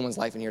anyone's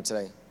life in here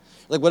today.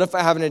 Like, what if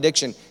I have an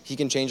addiction? He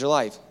can change your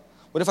life.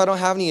 What if I don't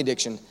have any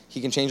addiction?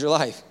 He can change your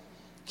life.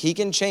 He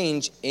can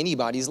change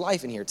anybody's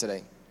life in here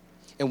today.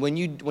 And when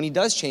he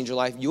does change your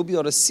life, you'll be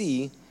able to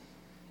see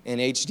in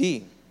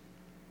HD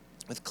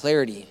with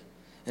clarity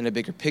and a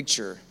bigger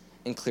picture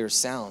and clear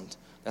sound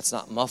that's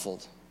not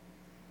muffled.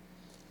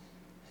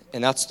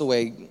 And that's the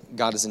way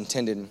God has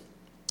intended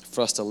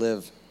for us to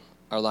live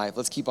our life.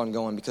 Let's keep on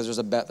going, because there's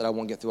a bet that I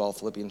won't get through all of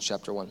Philippians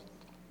chapter 1.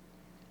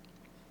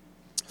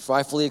 For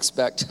I fully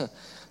expect,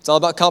 it's all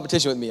about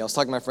competition with me. I was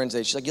talking to my friend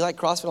today. She's like, you like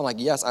CrossFit? I'm like,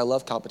 yes, I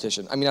love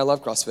competition. I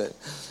love CrossFit.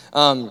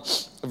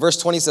 Verse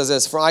 20 says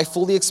this, for I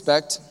fully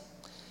expect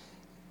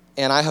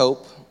and I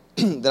hope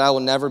that I will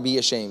never be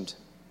ashamed,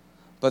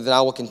 but that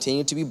I will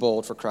continue to be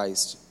bold for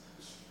Christ,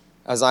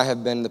 as I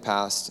have been in the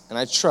past. And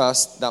I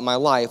trust that my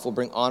life will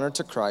bring honor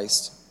to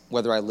Christ,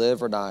 whether I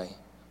live or die.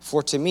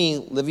 For to me,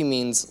 living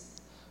means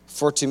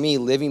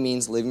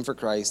living for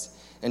Christ,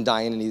 and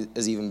dying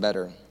is even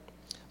better.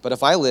 But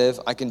if I live,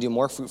 I can do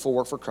more fruitful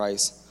work for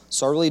Christ.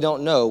 So I really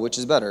don't know which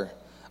is better.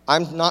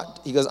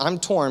 I'm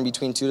torn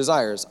between two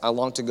desires. I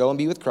long to go and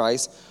be with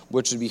Christ,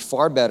 which would be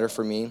far better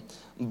for me.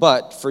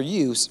 But for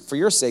your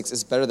sakes,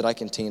 it's better that I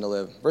continue to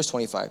live. Verse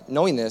 25,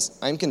 knowing this,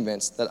 I'm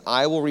convinced that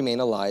I will remain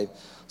alive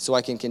so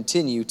I can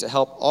continue to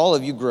help all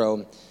of you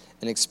grow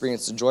and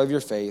experience the joy of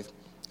your faith.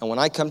 And when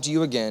I come to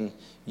you again,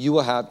 you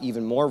will have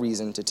even more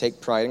reason to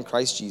take pride in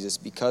Christ Jesus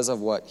because of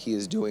what he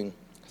is doing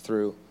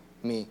through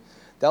me.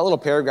 That little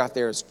paragraph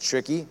there is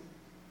tricky,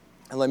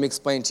 and let me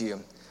explain to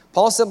you.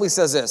 Paul simply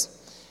says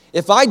this,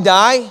 if I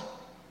die,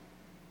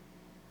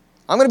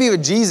 I'm going to be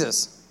with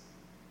Jesus.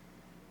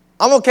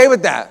 I'm okay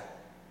with that.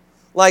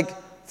 Like,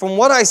 from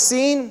what I've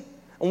seen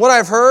and what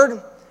I've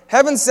heard,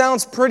 heaven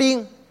sounds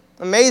pretty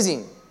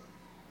amazing.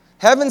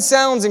 Heaven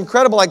sounds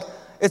incredible. Like,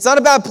 it's not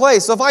a bad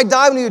place. So if I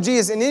die when I'm with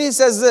Jesus, and then he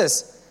says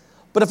this,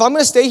 but if I'm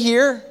going to stay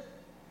here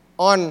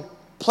on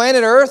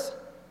planet Earth,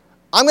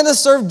 I'm going to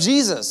serve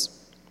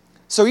Jesus.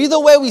 So either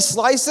way we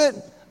slice it,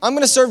 I'm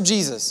going to serve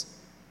Jesus.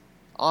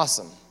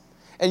 Awesome.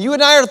 And you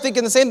and I are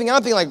thinking the same thing.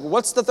 I'm thinking, like,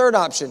 what's the third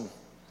option?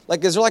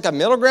 Like, is there like a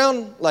middle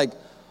ground? Like,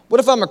 what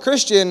if I'm a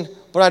Christian,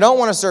 but I don't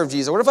want to serve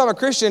Jesus? What if I'm a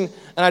Christian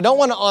and I don't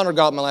want to honor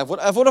God in my life? What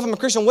if I'm a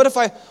Christian?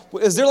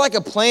 Is there like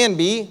a plan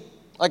B?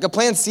 Like a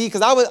plan C?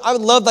 Because I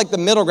would love like the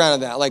middle ground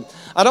of that. Like,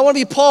 I don't want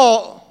to be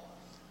Paul.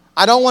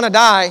 I don't want to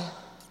die.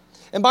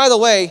 And by the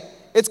way,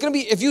 it's going to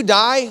be, if you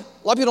die, a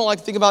lot of people don't like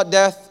to think about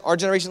death. Our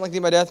generation like to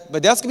think about death.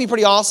 But death's going to be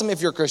pretty awesome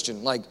if you're a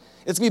Christian. Like,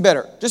 it's going to be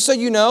better. Just so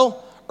you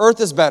know,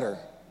 earth is better.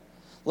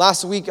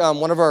 Last week,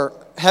 one of our,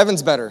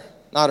 heaven's better,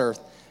 not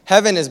earth.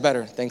 Heaven is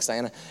better. Thanks,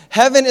 Diana.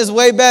 Heaven is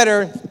way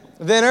better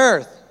than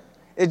earth.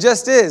 It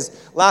just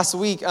is. Last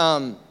week,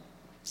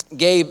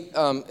 Gabe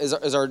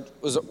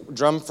was a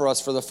drum for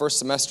us for the first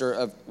semester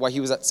of while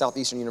he was at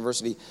Southeastern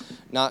University.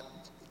 Not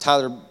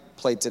Tyler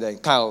played today.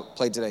 Kyle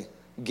played today.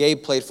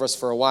 Gabe played for us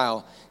for a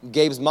while.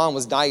 Gabe's mom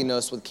was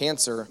diagnosed with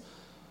cancer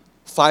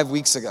 5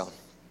 weeks ago.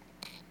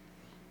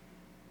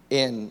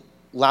 And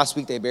last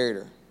week they buried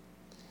her.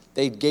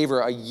 They gave her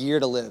a year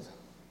to live.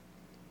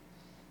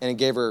 And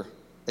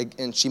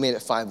she made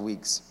it 5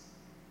 weeks.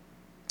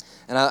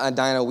 And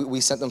Diana, we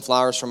sent them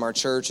flowers from our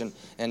church, and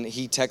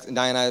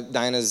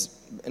Diana's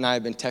and I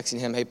have been texting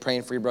him, hey,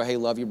 praying for you, bro. Hey,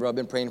 love you, bro. I've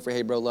been praying for you.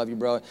 Hey, bro, love you,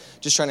 bro.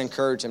 Just trying to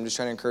encourage him,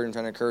 trying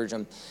to encourage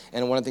him.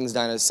 And one of the things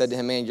Diana said to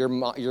him, man,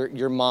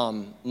 your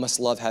mom must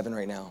love heaven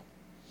right now.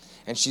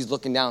 And she's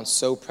looking down,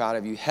 so proud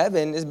of you.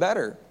 Heaven is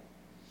better.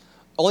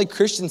 Only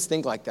Christians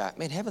think like that.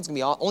 Man, heaven's going to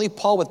be awesome. Only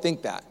Paul would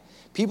think that.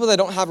 People that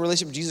don't have a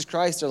relationship with Jesus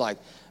Christ, they're like,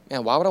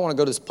 man, why would I want to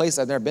go to this place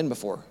I've never been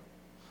before?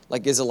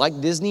 Like, is it like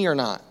Disney or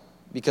not?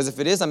 Because if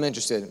it is, I'm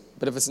interested.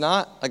 But if it's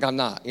not, like, I'm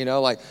not,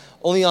 like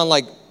only on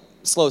like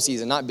slow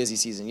season, not busy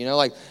season,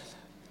 how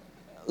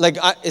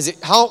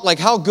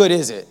good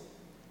is it?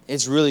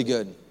 It's really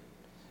good.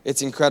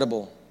 It's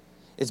incredible.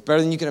 It's better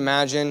than you can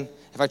imagine.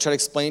 If I try to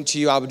explain it to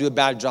you, I would do a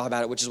bad job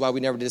at it, which is why we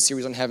never did a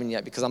series on heaven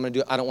yet, because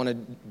I don't want to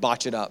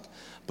botch it up.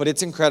 But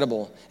it's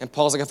incredible. And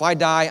Paul's like, if I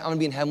die, I'm going to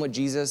be in heaven with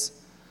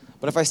Jesus.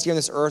 But if I stay on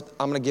this earth,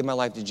 I'm going to give my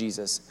life to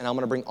Jesus, and I'm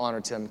going to bring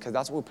honor to him, because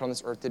that's what we're put on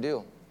this earth to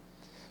do.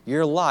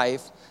 Your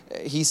life,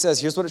 he says,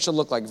 here's what it should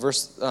look like,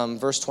 verse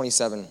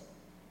 27.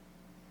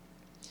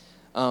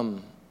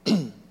 I'm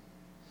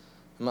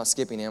not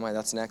skipping, am I?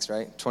 That's next,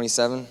 right?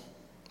 27?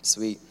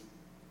 Sweet.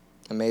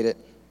 I made it.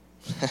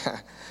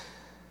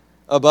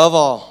 Above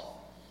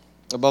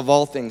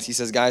all things, he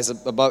says, guys,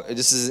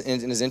 this is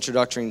in his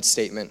introductory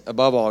statement.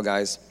 Above all,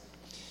 guys,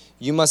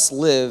 you must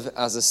live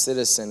as a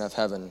citizen of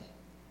heaven,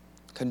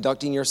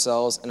 conducting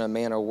yourselves in a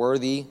manner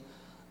worthy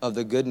of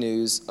the good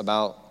news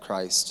about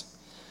Christ.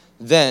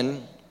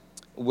 Then,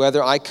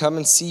 whether I come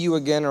and see you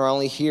again or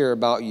only hear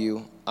about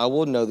you, I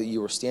will know that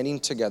you are standing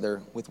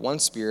together with one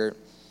spirit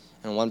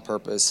and one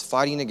purpose,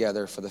 fighting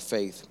together for the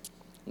faith,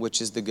 which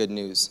is the good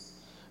news.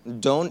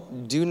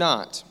 Don't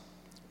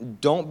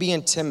be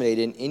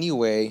intimidated in any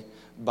way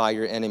by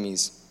your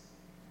enemies.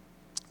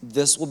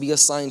 This will be a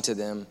sign to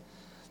them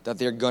that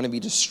they're going to be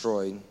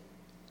destroyed,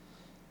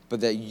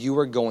 but that you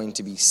are going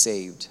to be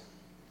saved,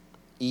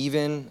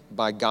 even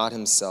by God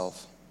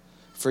himself.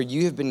 For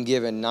you have been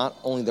given not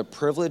only the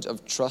privilege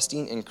of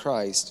trusting in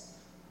Christ,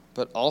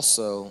 but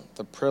also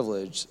the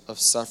privilege of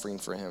suffering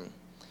for him.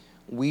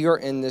 We are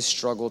in this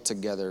struggle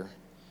together.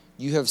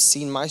 You have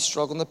seen my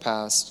struggle in the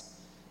past,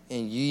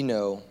 and you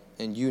know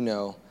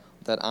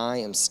that I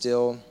am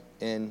still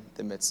in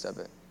the midst of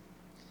it.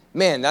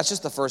 Man, that's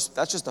just the first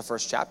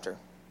chapter.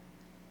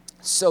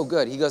 So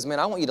good. He goes, man,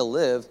 I want you to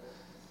live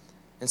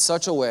in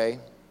such a way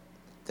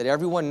that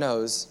everyone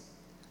knows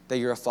that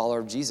you're a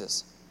follower of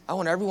Jesus. I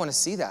want everyone to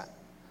see that.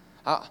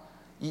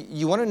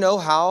 You want to know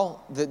how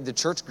the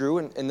church grew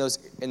in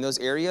those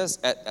areas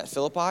at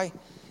Philippi?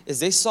 Is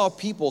they saw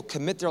people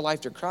commit their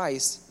life to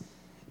Christ,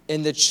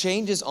 and the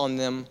changes on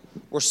them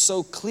were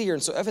so clear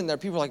and so evident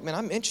that people were like, man,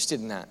 I'm interested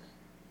in that.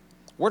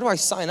 Where do I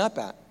sign up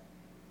at?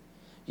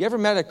 You ever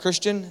met a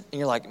Christian and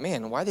you're like,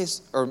 man,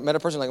 met a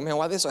person like, man,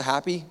 why are they so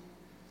happy?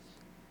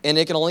 And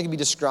it can only be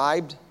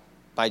described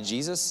by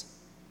Jesus.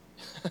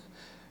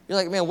 You're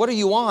like, man, what are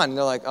you on? And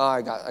they're like, oh,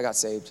 I got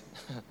saved.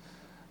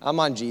 I'm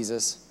on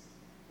Jesus.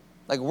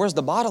 Like, where's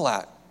the bottle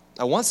at?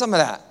 I want some of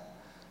that.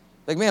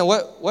 Like, man,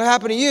 what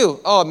happened to you?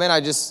 Oh, man,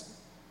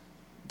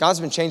 God's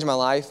been changing my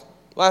life.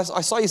 Well,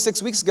 I saw you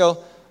 6 weeks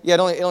ago. Yeah,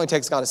 it only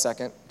takes God a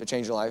second to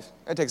change your life.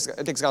 It takes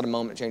God a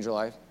moment to change your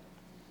life.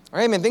 All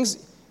right, man,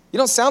 you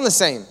don't sound the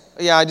same.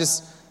 Yeah,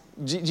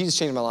 Jesus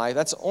changed my life.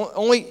 That's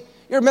only, you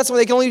ever met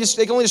someone, they can only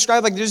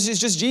describe like, it's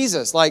just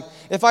Jesus. Like,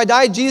 if I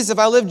died, Jesus. If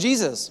I lived,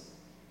 Jesus.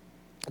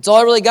 That's all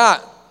I really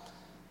got.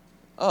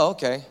 Oh,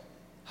 okay.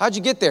 How'd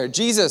you get there?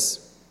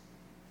 Jesus.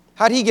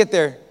 How'd he get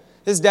there?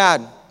 His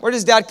dad. Where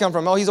does dad come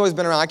from? Oh, he's always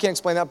been around. I can't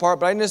explain that part,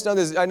 but I just know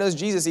this. I know this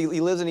Jesus. He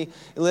lived and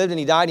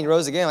he died and he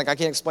rose again. Like, I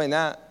can't explain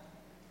that.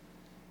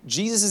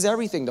 Jesus is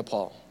everything to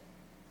Paul.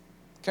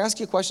 Can I ask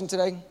you a question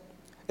today?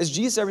 Is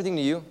Jesus everything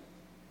to you?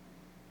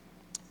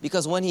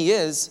 Because when he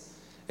is,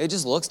 it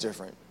just looks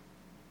different.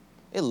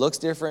 It looks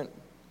different.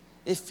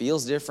 It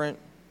feels different.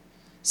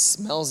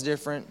 Smells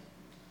different.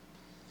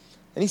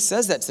 And he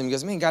says that to them. He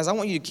goes, man, guys, I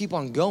want you to keep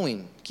on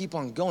going. Keep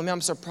on going. Man,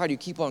 I'm so proud of you.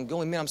 Keep on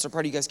going. Man, I'm so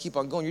proud of you guys. Keep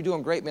on going. You're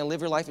doing great, man.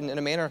 Live your life in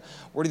a manner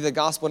worthy of the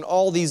gospel. And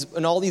all these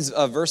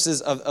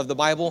verses of the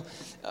Bible,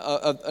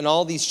 and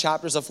all these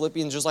chapters of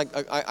Philippians, just like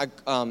I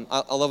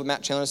love what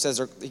Matt Chandler says.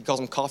 He calls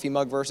them coffee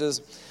mug verses,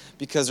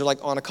 because they're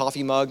like on a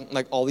coffee mug,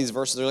 like all these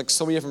verses. They're like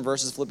so many different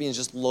verses. Philippians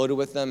just loaded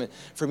with them. And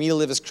for me to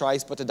live is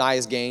Christ, but to die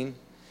is gain.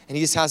 And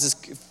he just has this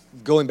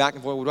going back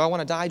and forth. Well, do I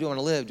want to die? Do I want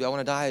to live? Do I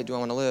want to die? Do I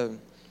want to live?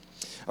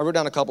 I wrote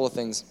down a couple of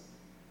things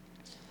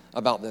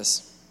about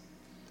this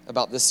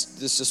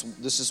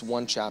just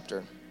one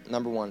chapter.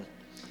 Number one,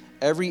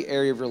 every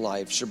area of your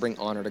life should bring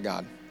honor to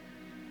God.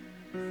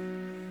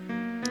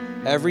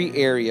 Every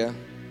area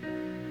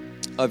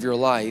of your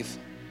life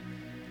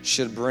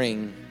should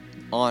bring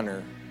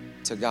honor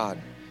to God.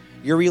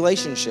 Your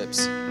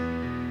relationships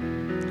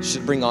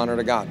should bring honor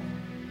to God.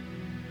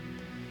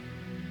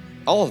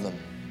 All of them.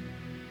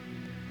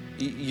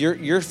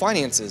 Your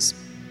finances,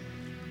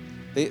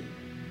 they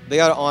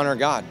got to honor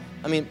God.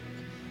 I mean,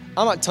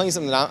 I'm not telling you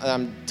something that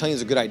I'm telling you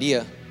is a good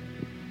idea.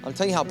 I'm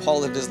telling you how Paul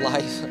lived his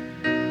life.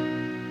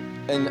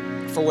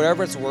 And for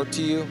whatever it's worth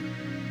to you,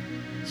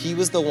 he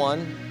was the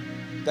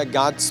one that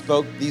God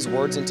spoke these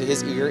words into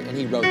his ear and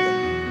he wrote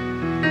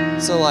them.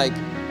 So like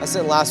I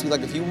said last week,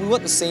 like if we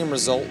want the same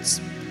results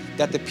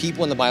that the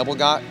people in the Bible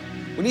got,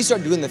 we need to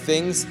start doing the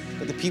things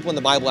that the people in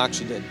the Bible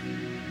actually did.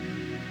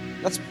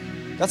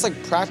 That's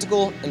like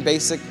practical and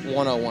basic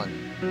 101.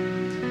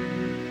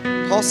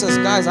 Paul says,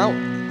 guys, I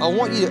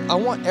want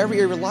every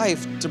area of your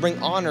life to bring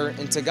honor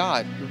into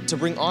God, to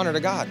bring honor to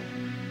God.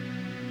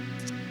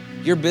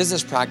 Your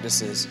business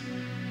practices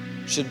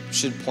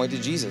should point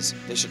to Jesus.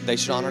 They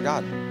should honor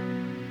God.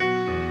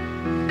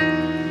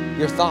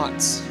 Your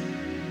thoughts.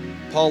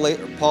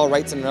 Paul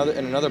writes in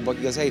another book,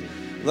 he goes, hey,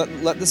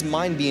 let this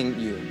mind be in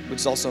you, which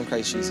is also in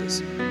Christ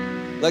Jesus.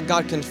 Let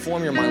God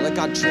conform your mind. Let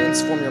God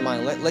transform your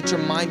mind. Let your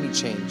mind be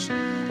changed.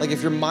 Like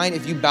if you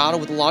battle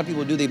with, a lot of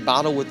people do, they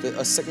battle with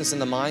a sickness in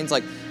the minds.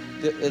 Like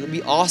it'd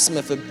be awesome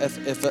if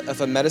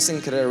a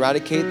medicine could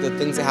eradicate the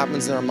things that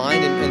happens in our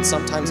mind, and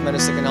sometimes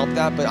medicine can help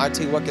that, but I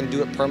tell you what can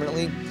do it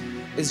permanently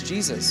is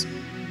Jesus.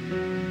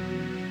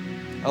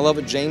 I love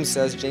what James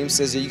says. James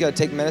says that you got to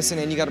take medicine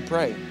and you got to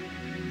pray.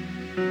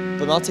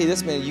 But I'll tell you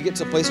this, man, you get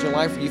to a place in your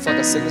life where you feel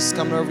like a sickness is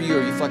coming over you,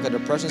 or you feel like a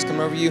depression is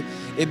coming over you,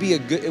 it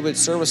would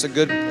serve us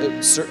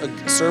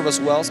serve us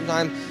well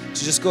sometimes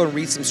to just go and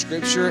read some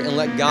scripture and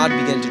let God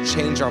begin to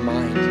change our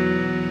mind.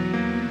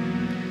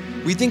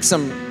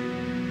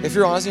 If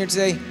you're honest here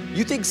today,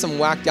 you think some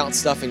whacked out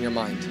stuff in your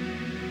mind,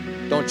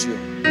 don't you?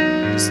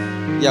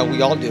 Yeah,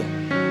 we all do.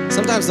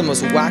 Sometimes the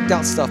most whacked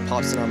out stuff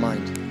pops in our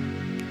mind.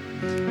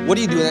 What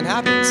do you do when that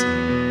happens?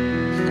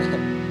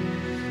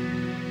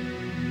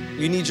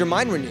 You need your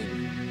mind renewed.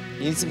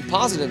 You need some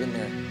positive in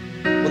there.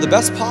 Well, the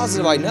best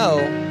positive I know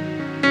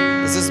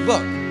is this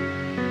book.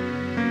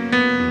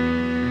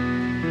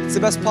 It's the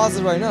best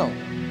positive I know.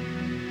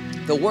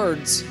 The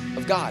words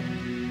of God.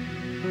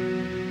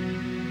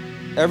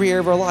 Every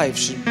area of our life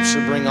should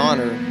bring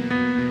honor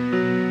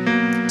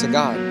to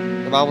God.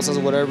 The Bible says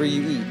whatever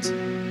you eat,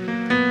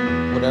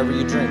 whatever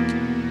you drink,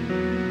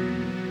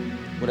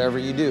 whatever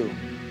you do,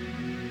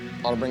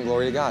 ought to bring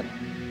glory to God.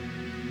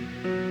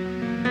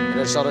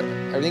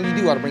 Everything you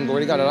do ought to bring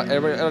glory to God.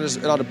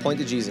 It ought to point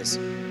to Jesus.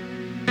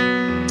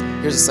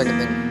 Here's the second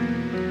thing.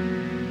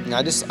 And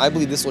I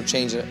believe this will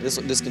change it.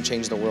 This can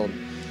change the world.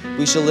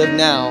 We should live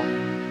now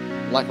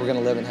like we're going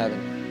to live in heaven.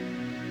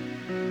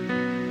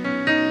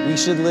 We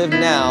should live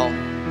now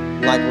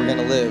like we're going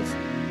to live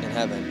in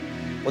heaven.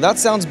 Well, that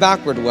sounds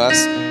backward,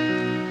 Wes.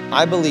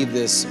 I believe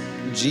this.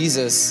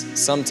 Jesus,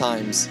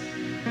 sometimes,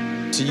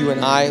 to you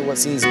and I, what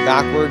seems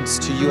backwards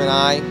to you and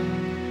I,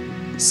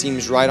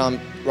 seems right on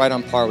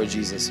par with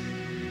Jesus.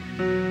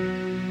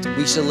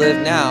 We should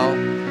live now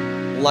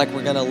like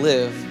we're going to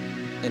live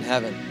in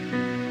heaven.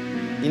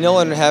 You know,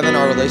 in heaven,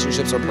 our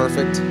relationships are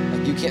perfect.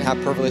 Like, you can't have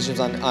perfect relationships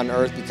on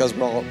earth because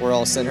we're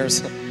all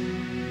sinners.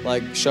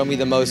 Like, show me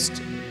the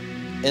most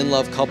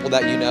in-love couple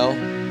that you know.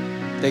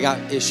 They got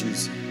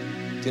issues. Do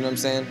you know what I'm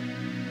saying?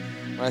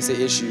 When I say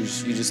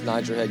issues, you just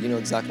nod your head. You know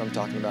exactly what I'm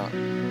talking about.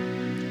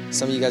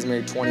 Some of you guys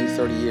married 20,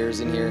 30 years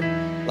in here.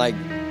 Like,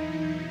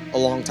 a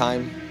long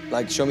time.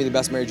 Like, show me the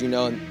best marriage you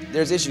know, and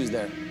there's issues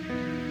there.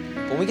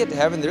 When we get to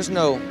heaven, there's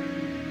no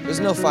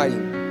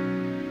fighting.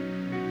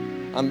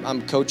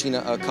 I'm coaching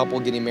a couple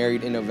getting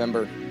married in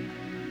November,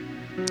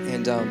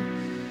 and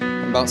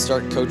I'm about to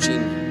start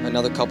coaching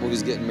another couple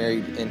who's getting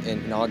married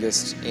in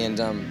August. And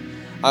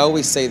I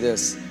always say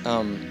this,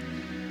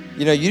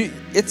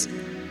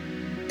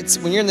 it's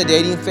when you're in the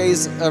dating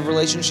phase of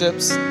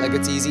relationships, like,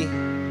 it's easy.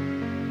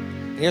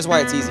 And here's why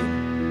it's easy.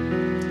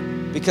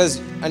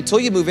 Because until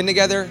you move in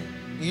together,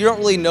 you don't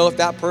really know if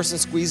that person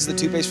squeezes the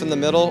toothpaste from the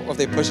middle or if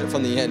they push it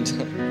from the end.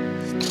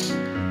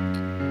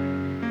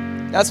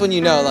 That's when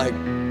you know,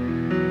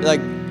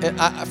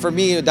 for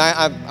me,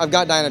 I've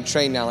got Diana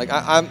trained now. Like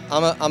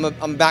I'm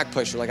a back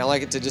pusher. Like I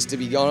like it to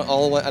be going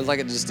all the way. I like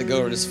it just to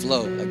go or just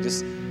flow, like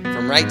just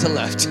from right to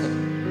left.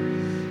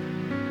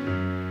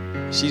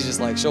 She's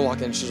just like, she'll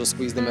walk in, she'll just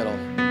squeeze the middle,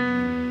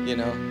 you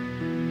know?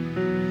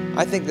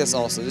 I think this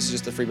is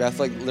just a freebie. I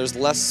feel like there's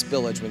less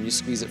spillage when you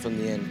squeeze it from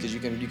the end because you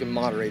can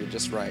moderate it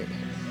just right.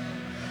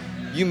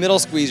 You middle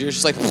squeeze, you're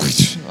just like,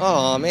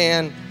 oh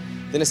man.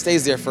 Then it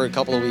stays there for a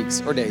couple of weeks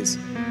or days.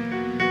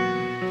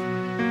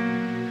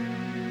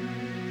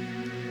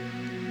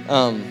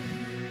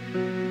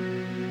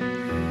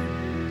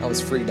 That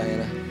was free,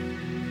 Diana.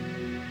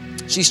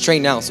 She's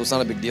trained now, so it's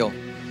not a big deal.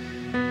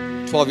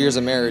 12 years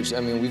of marriage, I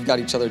mean, we've got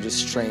each other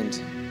just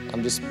trained.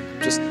 I'm just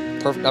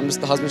perfect. I'm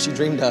just the husband she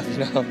dreamed of,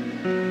 you know?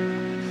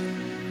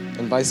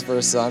 And vice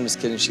versa. I'm just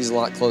kidding. She's a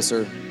lot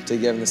closer to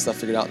getting this stuff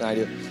figured out than I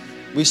do.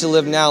 We should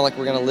live now like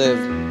we're going to live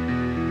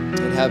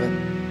in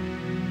heaven.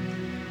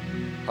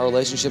 Our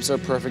relationships are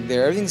perfect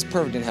there. Everything's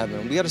perfect in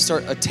heaven. We got to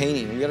start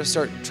attaining. We got to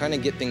start trying to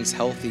get things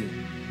healthy.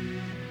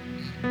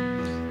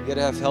 We got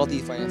to have healthy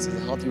finances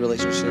and healthy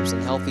relationships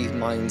and healthy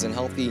minds and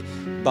healthy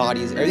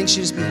bodies. Everything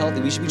should just be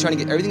healthy. We should be trying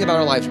to get everything about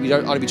our lives. We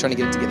ought to be trying to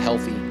get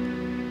healthy.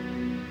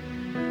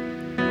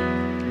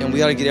 And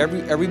we ought to get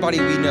everybody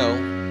we know,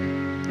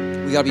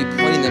 we ought to be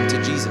pointing them to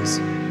Jesus.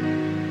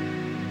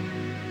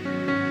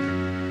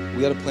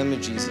 We ought to point them to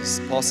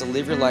Jesus. Paul said,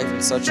 live your life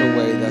in such a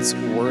way that's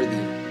worthy.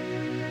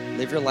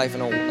 Live your life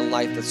in a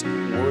life that's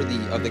worthy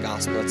of the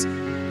gospel.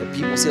 That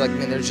people see like,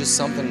 man, there's just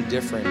something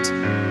different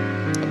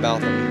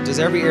about them. Does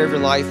every area of your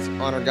life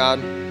honor God?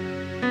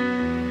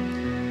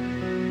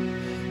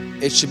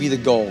 It should be the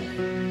goal.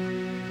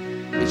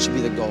 It should be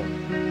the goal.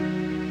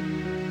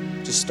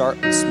 Just start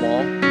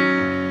small.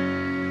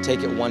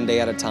 Take it one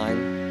day at a time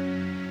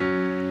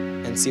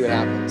and see what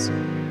happens.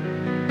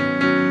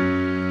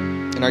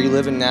 And are you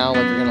living now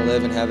like you're going to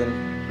live in heaven?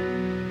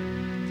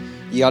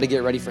 You got to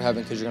get ready for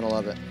heaven because you're going to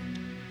love it.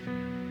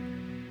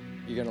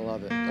 You're going to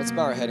love it. Let's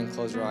bow our head and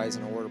close our eyes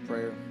in a word of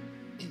prayer.